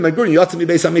 Nakdim Magurin Yatsa mi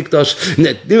Beis HaMikdash.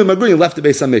 Nakdim Magurin left the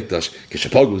Beis HaMikdash.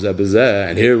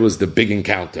 And here was the big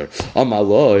encounter.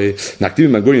 Amaloi,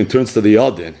 Nakdim Magurin turns to the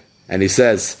Adon and he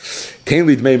says, "Tein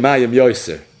li dmei mayim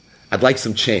yoser. I'd like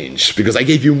some change, because I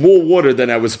gave you more water than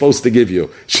I was supposed to give you."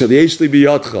 He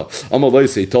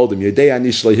told him,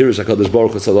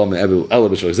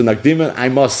 I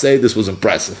must say this was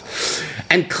impressive.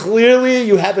 And clearly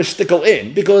you have a shtickle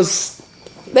in, because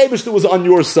Neibishter was on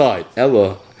your side. But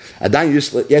you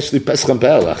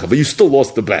still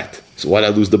lost the bet. So why did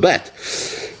I lose the bet?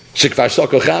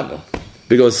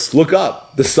 Because look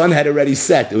up, the sun had already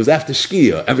set. It was after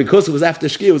Shkia, and because it was after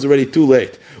Shkia, it was already too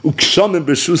late. And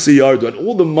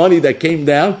all the money that came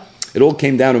down, it all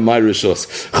came down in my rishos.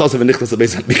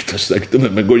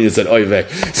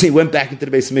 Said, so he went back into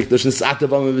the Beis HaMikdash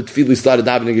and he started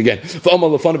davening again.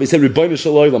 He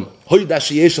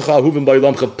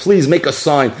said, please make a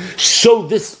sign. Show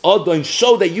this Adon,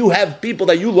 show that you have people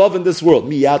that you love in this world.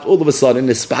 Miyat, all of a sudden,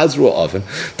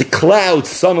 the clouds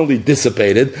suddenly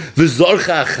dissipated,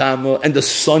 and the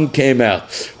sun came out.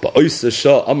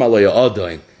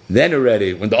 Then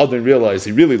already, when the Adon realized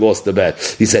he really lost the bet,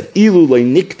 he said,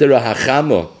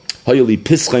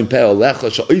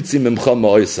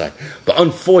 but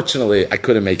unfortunately, I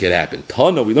couldn't make it happen.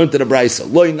 Tana, we learned in the Brisa,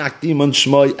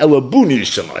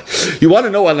 you want to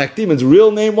know what Nakdiman's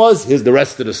real name was? Here's the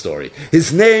rest of the story.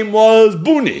 His name was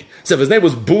Buni. So if his name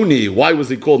was Buni, why was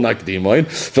he called Nakdiman?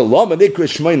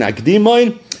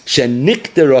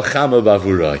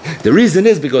 The reason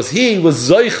is because he was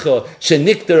Zoicha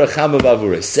Shenikter Achama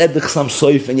Bavurai. Said the Chsam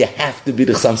Soif, and you have to be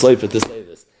the Chsam Soif to say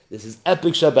this. This is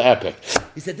epic Shabbat epic.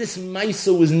 He said this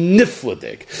Maisa was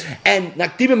nifladik. And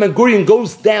Nakdim Mangurian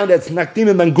goes down, that's Nakdim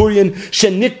Mangurian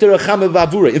Shenikter Achama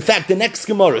Bavurai. In fact, the next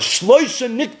Gemara, Shloisha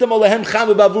Niktam Alehem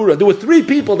Chama Bavura. There were 3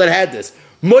 people that had this.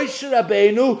 Moshe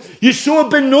Rabbeinu, Yeshua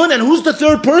ben Nun, and who's the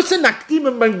third person? Nakdim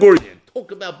Mangurian.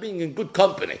 Talk about being in good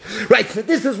company. Right, so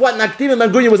this is what Nakdim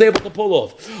Mangurian was able to pull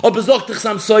off. Or bezocht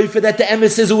Chsam Soifer that the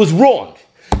emes says it was wrong.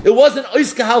 It wasn't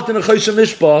oisgehalten in Choshe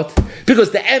Mishpat,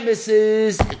 because the emes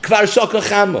is Kvar Shaka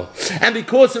Chama. And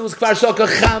because it was Kvar Shaka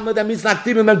Chama, that means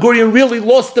Nakdim Mangurian really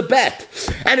lost the bet.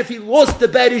 And if he lost the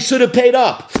bet, he should have paid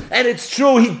up. And it's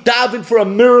true, he davened for a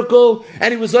miracle,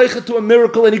 and he was oichet to a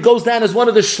miracle, and he goes down as one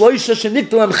of the Shloisha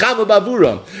Sheniktalam Chama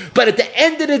Bavuram. But at the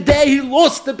end of the day, he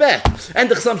lost the bet. And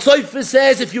the Chsam Soifer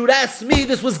says, if you would ask me,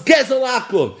 this was Gezel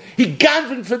Akum. He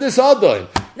ganvin for this Adon.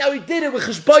 Now he did it with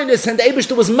Cheshbonis, and the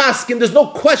Eibishter was masking. There's no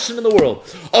question in the world.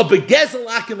 Oh, but Gezel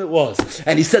Akum it was.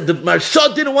 And he said the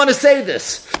Marsha didn't want to say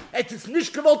this. Et is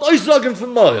nicht gewollt aussagen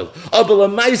von Moil. Aber la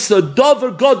Meisa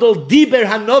Dover Godol Diber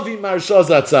Hanovi Marsha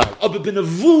Zatzal. Aber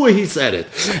Benavua he said it.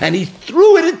 And he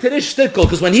threw it into this shtickle,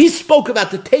 because when he spoke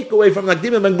about the takeaway from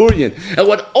Nakdim Mangurian, and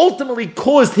what ultimately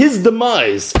caused his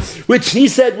demise, which he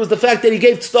said was the fact that he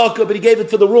gave tzedakah, but he gave it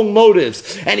for the wrong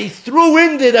motives. And he threw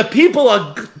in there that people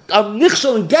are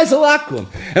nichshel and gezel akum.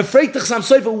 And fragt dich Chassam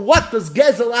Sofer, what does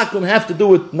gezel akum have to do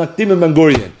with Nakdim and Ben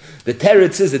Gurion? The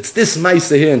teretz is, it's this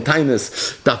Maisa here in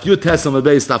Tainus, Daf Yud Tesam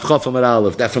Abeis, Daf Chaf Amar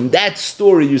Aleph, that from that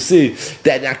story you see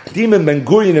that Nakdim and Ben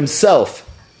Gurion himself,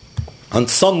 on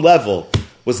some level,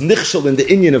 was nichshel in the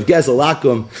inyan of gezel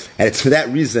akum, and it's for that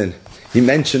reason he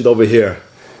mentioned over here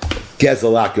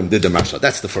gezel akum did the marsha.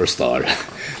 That's the first ara.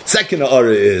 Second ara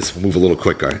is, we'll move a little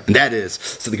quicker, and that is,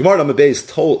 so the Gemara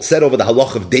Amabez said over the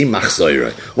halach of Dei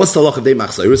Machzoirei. What's the halach of Dei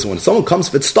Machzoirei? So when someone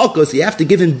comes with stokos, you have to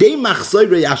give him Dei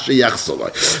Machzoirei Asher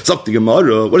Yachzolai. So the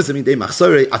Gemara, what does it mean Dei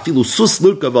Machzoirei? Afilu sus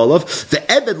lurkav olav, the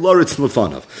eved loritz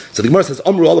lefanov. So the Gemara says,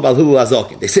 Amru all about Hillel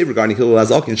Azakin. They say regarding Hillel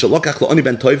Azakin, Shalokach lo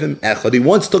ben toivim echad. He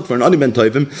once took for an ani ben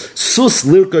toivim, sus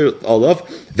lurkav olav,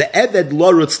 the eved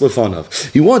loritz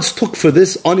lefanov. He once took for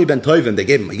this ani ben toivim. He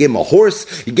gave him a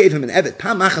horse, he gave him an eved.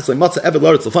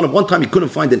 One time he couldn't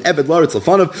find an eved laretz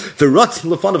lefanov. The ratz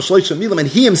lefanov shloisha milim, and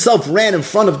he himself ran in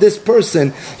front of this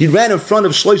person. He ran in front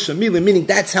of shloisha milim, meaning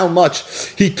that's how much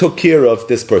he took care of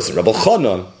this person. Rabbi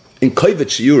Chanan in Kovet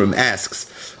Shiurim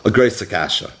asks a great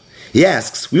sakasha. He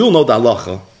asks, we all know the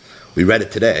halacha. We read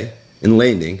it today in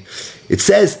Laning. It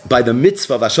says by the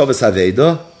mitzvah of Hashavas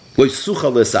Haveda lo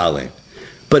yisucha lesalem,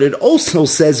 but it also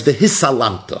says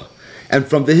v'hisalamta. And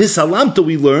from the Hisalamta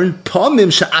we learn,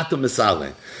 Pamim Sha'ata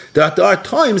Misalin. There are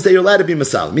times that you're allowed to be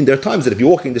Misalin. I mean, there are times that if you're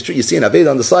walking the street, you see an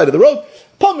Aveda on the side of the road,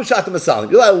 Pamim Sha'ata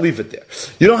Misalin. You're allowed to leave it there.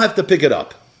 You don't have to pick it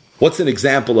up. What's an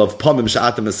example of Pamim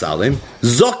Sha'ata Misalim?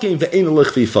 Zokein ve'ein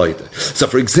l'chvi fayda. So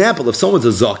for example, if someone's a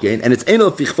Zokein, and it's ein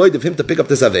l'chvi fayda of him to pick up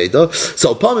this Aveda,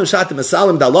 so Pamim Sha'ata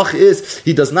Misalim, the halach is,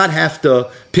 he does not have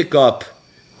to pick up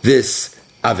this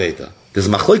Aveda. There's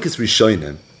Machlokes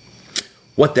Rishonim.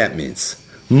 What that means.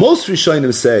 Most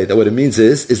Rishonim say that what it means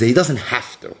is that he doesn't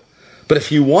have to. But if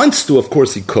he wants to, of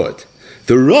course he could.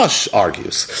 The Rosh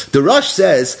argues. The Rosh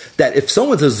says that if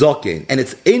someone's a Zokin and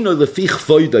it's Eino Lefich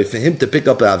Foidoi for him to pick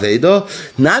up an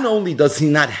Aveda, not only does he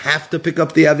not have to pick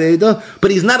up the Aveda,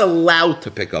 but he's not allowed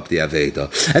to pick up the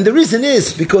Aveda. And the reason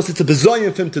is because it's a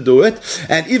bezoyim for him to do it,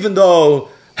 and even though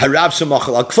Harav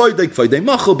shemachal al kfoidei, kfoidei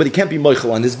machal, but he can't be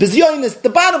moichel on his bizyonis. The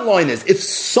bottom line is, if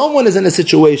someone is in a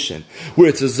situation where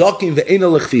it's a zakin ve'ena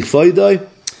lechfi kfoidei,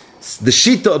 the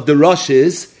shita of the Rosh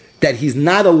is that he's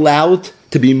not allowed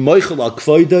to be moichel al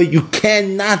kfoidei. You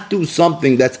cannot do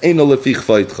something that's ena lechfi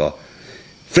kfoidcha.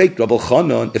 Freit Rabbi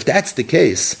Chanan, if that's the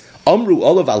case, Amru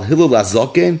olav al Hillel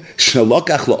azaken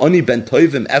shnalokach la'ani ben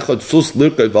toivim echad sus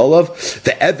lirkei olav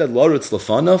ve'eved loretz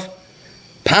lefanav.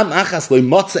 Pam achas loy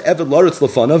matza eved loretz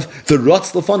lefanov, the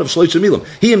rotz lefanov shloisha milim.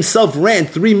 He himself ran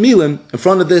 3 milim in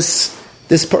front of this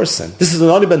person. This is an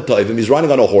ani ben toivim. He's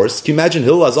riding on a horse. Can you imagine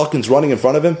Hillel Azakin's running in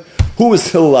front of him? Who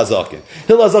is Hillel Azakin?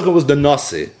 Hillel Azakin was the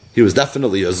nasi. He was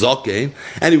definitely a zaken,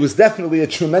 and he was definitely a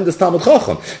tremendous Talmud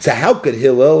Chacham. So how could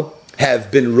Hillel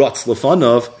have been rotz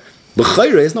lefanov?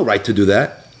 L'chayre has no right to do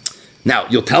that. Now,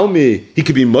 you'll tell me he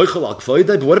could be moichel al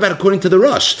kfoidei, but what about according to the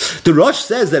Rosh? The Rosh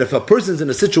says that if a person's in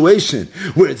a situation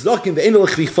where it's zaken ve'ein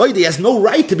l'chvi kfoidei, he has no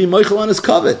right to be moichel on his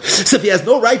kavod. So if he has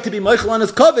no right to be moichel on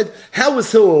his kavod, how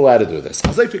is Hillel allowed to do this?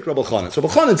 Azayfik Rabbi Chanan. So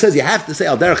Rabbi Chanan says you have to say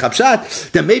al derech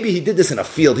hapshat that maybe he did this in a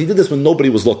field. He did this when nobody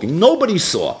was looking. Nobody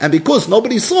saw. And because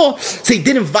nobody saw, so he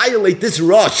didn't violate this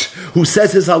Rosh who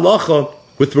says his halacha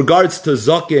with regards to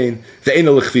Zakein, the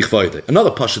Eino L'chvi Chvayde. Another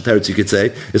Pasha teretz you could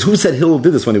say is who said Hillel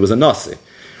did this when he was a Nasi?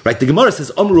 Right? The Gemara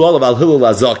says, Amru olav al Hillel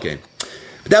Zakein.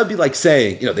 But that would be like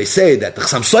saying, they say that the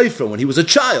Chassam Sofer, when he was a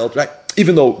child, right?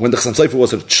 Even though when the Chassam Sofer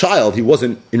was a child, he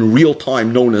wasn't in real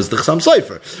time known as the Chassam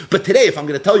Sofer. But today, if I'm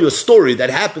going to tell you a story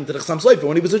that happened to the Chassam Sofer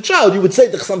when he was a child, you would say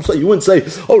the Chassam Sofer. You wouldn't say,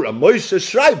 Ramosha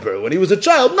Schreiber when he was a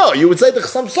child. No, you would say the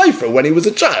Chassam Sofer when he was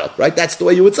a child, right? That's the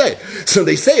way you would say. So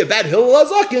they say about Hillel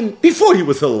Azakin before he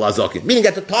was Hillel Azakin, meaning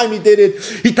at the time he did it,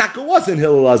 Hitaka wasn't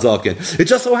Hillel Azakin. It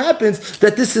just so happens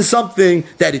that this is something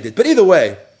that he did. But either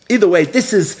way,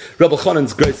 this is Rabbi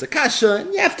Chanan's great kasha,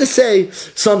 and you have to say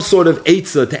some sort of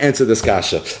eitzah to answer this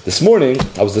kasha. This morning,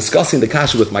 I was discussing the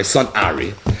kasha with my son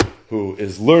Ari, who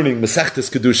is learning Masechtas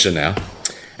Kedusha now,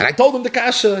 and I told him the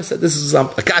kasha. I said, this is a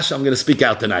kasha I'm going to speak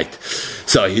out tonight.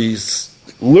 So he's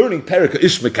learning Perek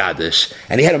Ish Mekadesh,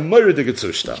 and he had a Moira de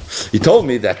Getzushta. He told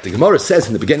me that the Gemara says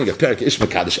in the beginning of Perek Ish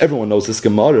Mekadesh, everyone knows this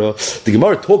Gemara, the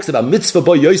Gemara talks about mitzvah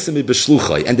bo yoisemi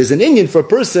b'shluchai, and there's an Indian for a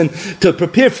person to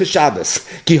prepare for Shabbos.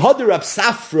 Ki hoder Rab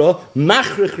Safra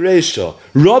machrech reisha,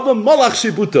 Rava Malach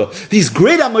Shibuta. These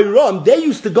great Amoyram, they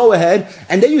used to go ahead,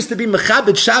 and they used to be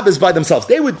mechabed Shabbos by themselves.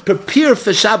 They would prepare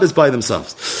for Shabbos by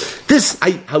themselves. This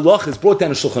halach is brought down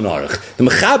in Shulchan Aruch. The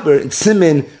Mechaber in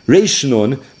Simin Reish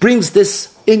Nun brings this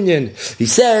inyan. He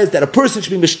says that a person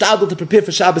should be mishtadel to prepare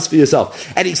for Shabbos for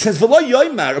yourself. And he says, v'lo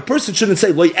yoymar, a person shouldn't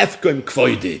say, lo efkoim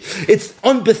kvoidi. It's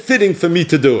unbefitting for me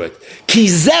to do it. Ki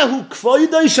zehu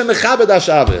kvoidi shemechabed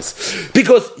ha-Shabbos.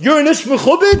 Because you're an ish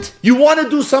mechubed, you want to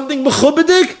do something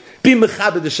mechubedik, be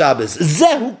mechabed Shabbos.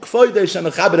 Zehu kvoidei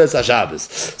shemechabed ha-Shabbos.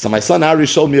 So my son Ari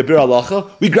showed me a bir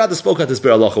halacha. We grabbed spoke at this bir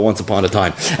halacha once upon a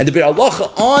time, and the bir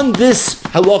halacha on this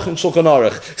halacha in Shulchan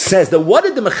Aruch says that what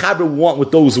did the mechaber want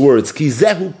with those words? Ki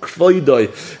zehu kvoidei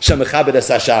shemechabed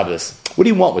ha-Shabbos. What do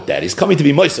you want with that? He's coming to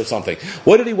be moist or something.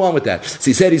 What did he want with that? So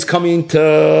he said he's coming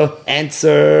to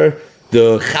answer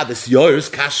the Chavis Yor's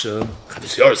kasha.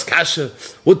 Chavis Yor's kasha.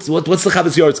 What's the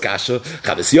Chavis Yor's kasha?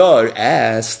 Chavis Yor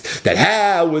asked that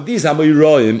how were these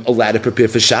Amoyroim allowed to prepare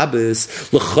for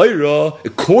Shabbos? L'chayra,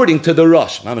 according to the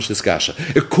Rosh, mamash this kasha.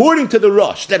 According to the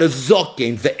Rosh, that a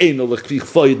zokin ve'eno l'chvich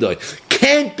foydoi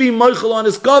can't be moichel on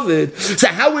his covet. So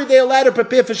how were they allowed to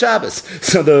prepare for Shabbos?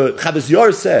 So the Chavis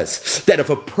Yor says that if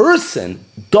a person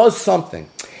does something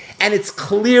and it's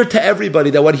clear to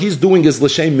everybody that what he's doing is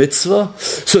l'shem mitzvah,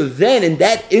 so then in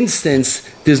that instance,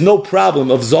 there's no problem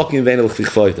of zokin ve'enel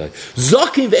chvichvoidai.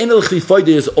 Zokin ve'enel chvichvoidai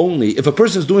is only if a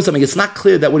person is doing something, it's not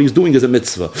clear that what he's doing is a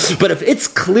mitzvah. But if it's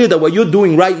clear that what you're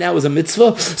doing right now is a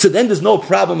mitzvah, so then there's no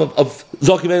problem of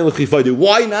zokin ve'enel chvichvoidai.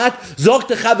 Why not? Zok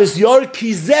techavis yor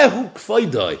ki zehu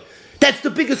kvoidai. That's the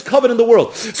biggest covenant in the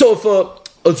world. So if a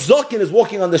zokin is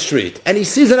walking on the street and he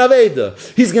sees an aveda,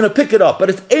 he's going to pick it up, but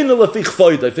it's enel afich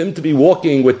foida for him to be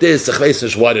walking with this,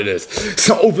 what it is.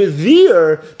 So over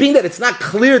there, being that it's not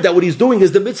clear that what he's doing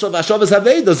is the mitzvah of Hashavas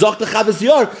Haveda, Zok Techavis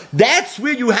Yor, that's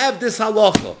where you have this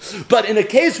halacha. But in a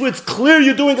case where it's clear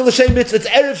you're doing a l'shem mitzvah, it's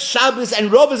Erev Shabbos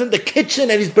and Rav is in the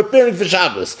kitchen and he's preparing for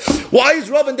Shabbos. Why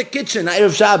is Rav in the kitchen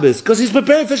Erev Shabbos? Because he's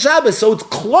preparing for Shabbos, so it's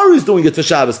clear he's doing it for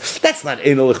Shabbos. That's not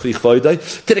enel afich foida.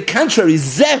 To the contrary,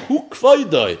 zehu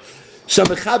kvoida.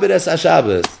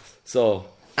 So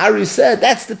Ari said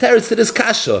that's the teretz to this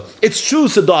kasha. It's true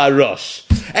Sadar Rosh,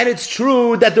 and it's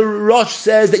true that the Rosh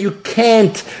says that you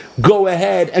can't go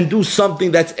ahead and do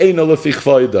something that's eino lefich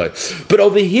kvoidai. But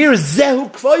over here, zehu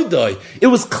kvoidai. It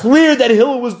was clear that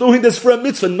Hillel was doing this for a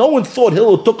mitzvah. No one thought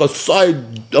Hillel took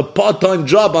a part-time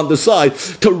job on the side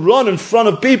to run in front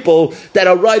of people that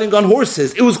are riding on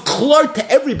horses. It was clear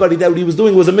to everybody that what he was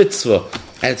doing was a mitzvah.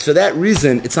 And it's for that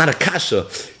reason, it's not a kasha.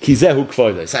 Kizehu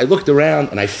kvoidai. So I looked around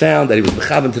and I found that he was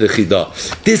mechaven to the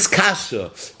Chidah. This kasha,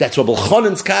 that's Rabbi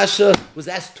Chanan's kasha, was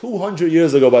asked 200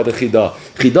 years ago by the Chidah.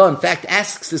 Chidah, in fact,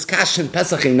 asks this kasha in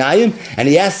Pesach Einayim, and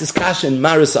he asks this kasha in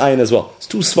Maris Ayin as well. It's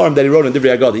two svarim that he wrote in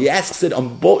Divrei Agada. He asks it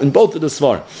in both of the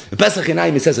svarim. In Pesach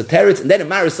Einayim, he says a teretz, and then in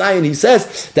Maris Ayin, he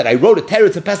says that I wrote a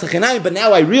teretz in Pesach Einayim, but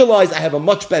now I realize I have a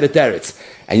much better teretz.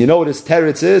 And you know what his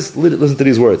teretz is? Listen to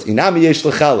these words. Inami yesh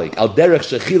l'chalik, al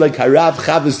derech shechilek harav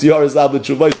chavis yor is al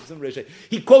b'tshuvah.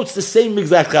 He quotes the same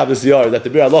exact chavis yor that the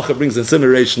Bir Halacha brings in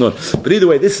Simmeration on. But either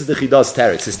way, this is the Chidah's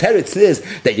teretz. His teretz is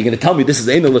that you're going to tell me this is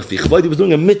Eino Lefich Chvoid. He was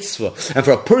doing a mitzvah. And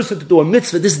for a person to do a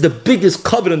mitzvah, this is the biggest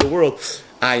covenant in the world.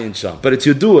 Ayin Sham. But it's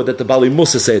Yedua that the Bali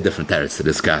Musa say a different teretz to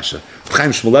this kasha.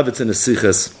 Chaim Shmulevitz in the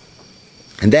Sichas.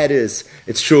 And that is,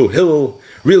 it's true, Hillel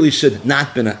really should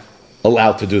not been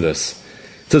allowed to do this.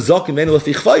 To Zokim Eino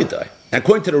Lefich Chvoid.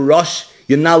 According to the Rosh,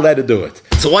 you're not allowed to do it.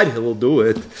 So why did Hillel do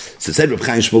it? So said Reb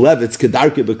Chaim Shmulevitz,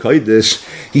 Kedarke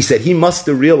B'Kodesh, he said he must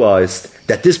have realized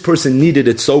that this person needed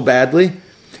it so badly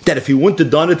that if he wouldn't have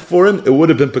done it for him, it would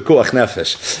have been Pekuach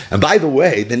Nefesh. And by the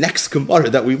way, the next Gemara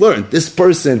that we learned, this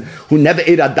person who never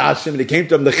ate Adashim, and he came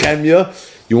to him the Chemya,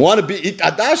 you want to eat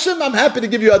Adashim? I'm happy to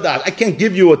give you Adash. I can't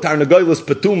give you a Tarnagoylis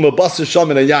Patum, a Basar Sham,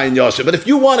 and a Yain Yasha. But if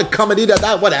you want to come and eat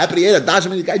Adash, what happened? He ate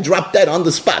Adashim and the guy dropped dead on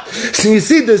the spot. So you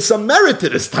see, there's some merit to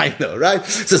this taina, right?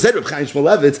 So said Reb Chaim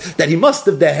Shmulevitz that he must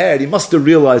have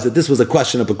realized that this was a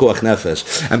question of Pekuach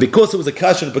Nefesh. And because it was a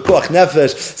question of Pekuach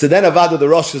Nefesh, so then Avada the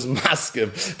Rosh is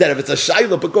maskim, that if it's a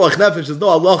Shaila Pekuach Nefesh, there's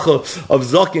no halacha of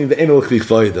Zokim ve'enol chvich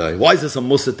foidai. Why is this a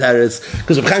Musa teretz?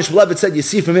 Because Reb Chaim Shmulevitz said, you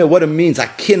see from here what it means,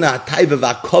 Akina,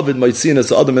 Taiva, Kovid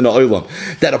Maitsinas Adam in Olam,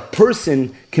 that a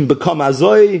person can become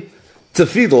azoi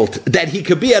tefidelt, that he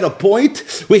could be at a point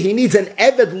where he needs an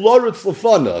Eved Loritz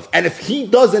Lefanov, and if he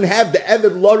doesn't have the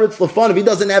Eved Loritz Lefanov, he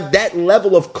doesn't have that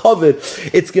level of kovid,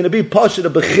 it's going to be pasha the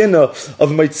bechina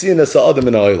of Maitsinas Adam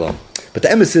in Olam. But the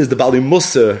emes is the Bali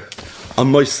Musar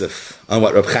on Moisef, on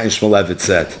what Reb Chaim Shmulevitz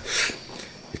said.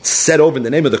 It's said over in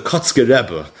the name of the Kotzker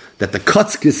Rebbe that the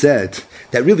Kotzker said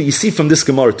that really you see from this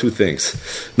Gemara two things.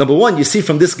 Number one, you see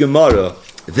from this Gemara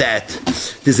that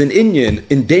there's an inyan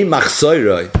in Dei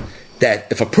Machsoiroi that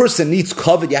if a person needs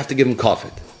covet, you have to give him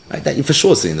covet. Right? That you for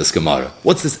sure see in this Gemara.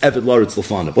 What's this Eved Loretz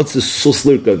Lefanav? What's this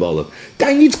Suslir Kavalim?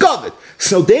 Guy needs covet.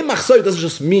 So Dei Machzor doesn't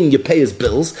just mean you pay his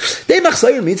bills. Dei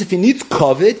Machzor means if he needs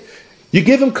covet, you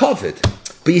give him covet.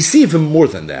 But you see even more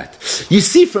than that. You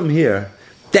see from here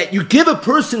that you give a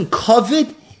person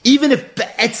covet even if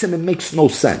be'etzem it makes no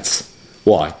sense.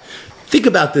 Why? Think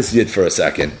about this yid for a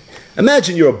second.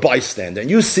 Imagine you're a bystander and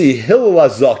you see Hillel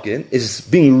HaZaken is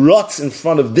being rotz in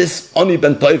front of this Ani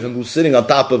Ben Tovim who's sitting on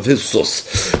top of his sus.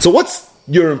 So what's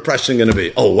your impression going to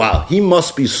be? Oh wow, he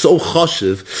must be so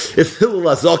chashiv if Hillel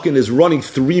HaZaken is running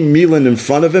 3 milan in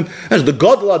front of him and the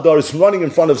Gadol Hadar is running in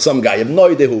front of some guy. You have no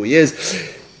idea who he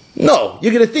is. No,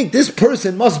 you're going to think this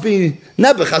person must be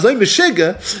Nebuch Hazai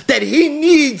Meshiga, that he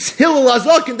needs Hillel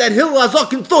HaZaken, that Hillel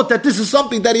HaZaken thought that this is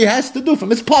something that he has to do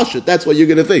from his Pashut. That's what you're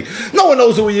going to think. No one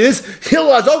knows who he is.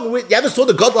 Hillel HaZaken, you ever saw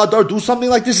the Gadol Hadar do something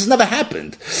like this? It's never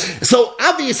happened. So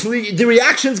obviously the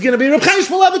reaction is going to be, Reb Chaim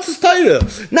Shmulevitz is Torah.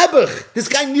 Nebuch, this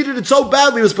guy needed it so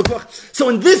badly. So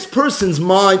in this person's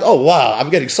mind, oh wow, I'm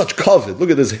getting such covet. Look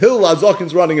at this, Hillel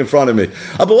HaZaken's running in front of me.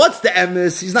 But what's the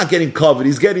emes? He's not getting covet,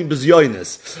 he's getting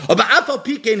bezyonis. But Afal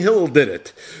Pikein Hillel did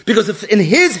it. Because if in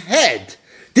his head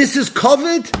this is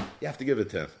covered, you have to give it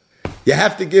to him. You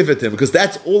have to give it to him because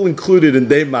that's all included in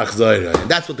Dei Machzorah.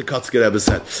 And that's what the Kotzker Rebbe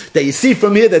said. That you see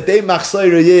from here that Dei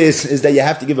Machzorah is that you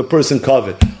have to give a person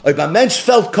covet. If a mensch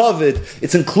felt covet,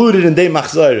 it's included in Dei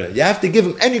Machzorah. You have to give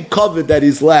him any covet that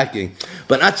he's lacking.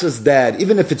 But not just that,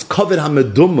 even if it's covet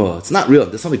hamedumah, it's not real.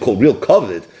 There's something called real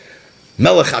covet.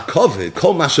 Melech HaKovid,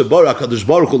 Kol Mashabara, Kadosh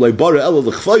Baruch Hu Leibara Elo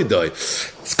L'Chvoidoi.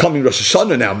 It's coming Rosh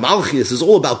Hashanah now. Malchus is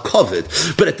all about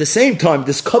Kovid. But at the same time,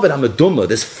 this Kovid Hamadumah,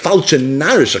 this falsche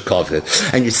Narish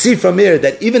Kovid. And you see from here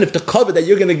that even if the Kovid that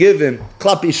you're going to give him,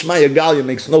 Klapi Shmaya Galia,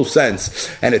 makes no sense.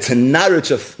 And it's a Narish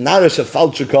of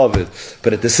falsche Kovid.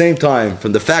 But at the same time,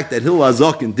 from the fact that Hillel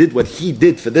HaZaken did what he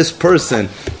did for this person,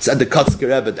 said the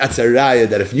Kotzker Rebbe, that's a raya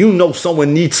that if you know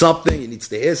someone needs something, he needs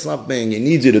to hear something, he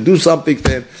needs you to do something for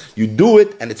him, you do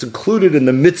it, and it's included in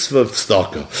the mitzvah of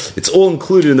tzedakah. It's all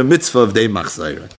included in the mitzvah of Dei Machzorah.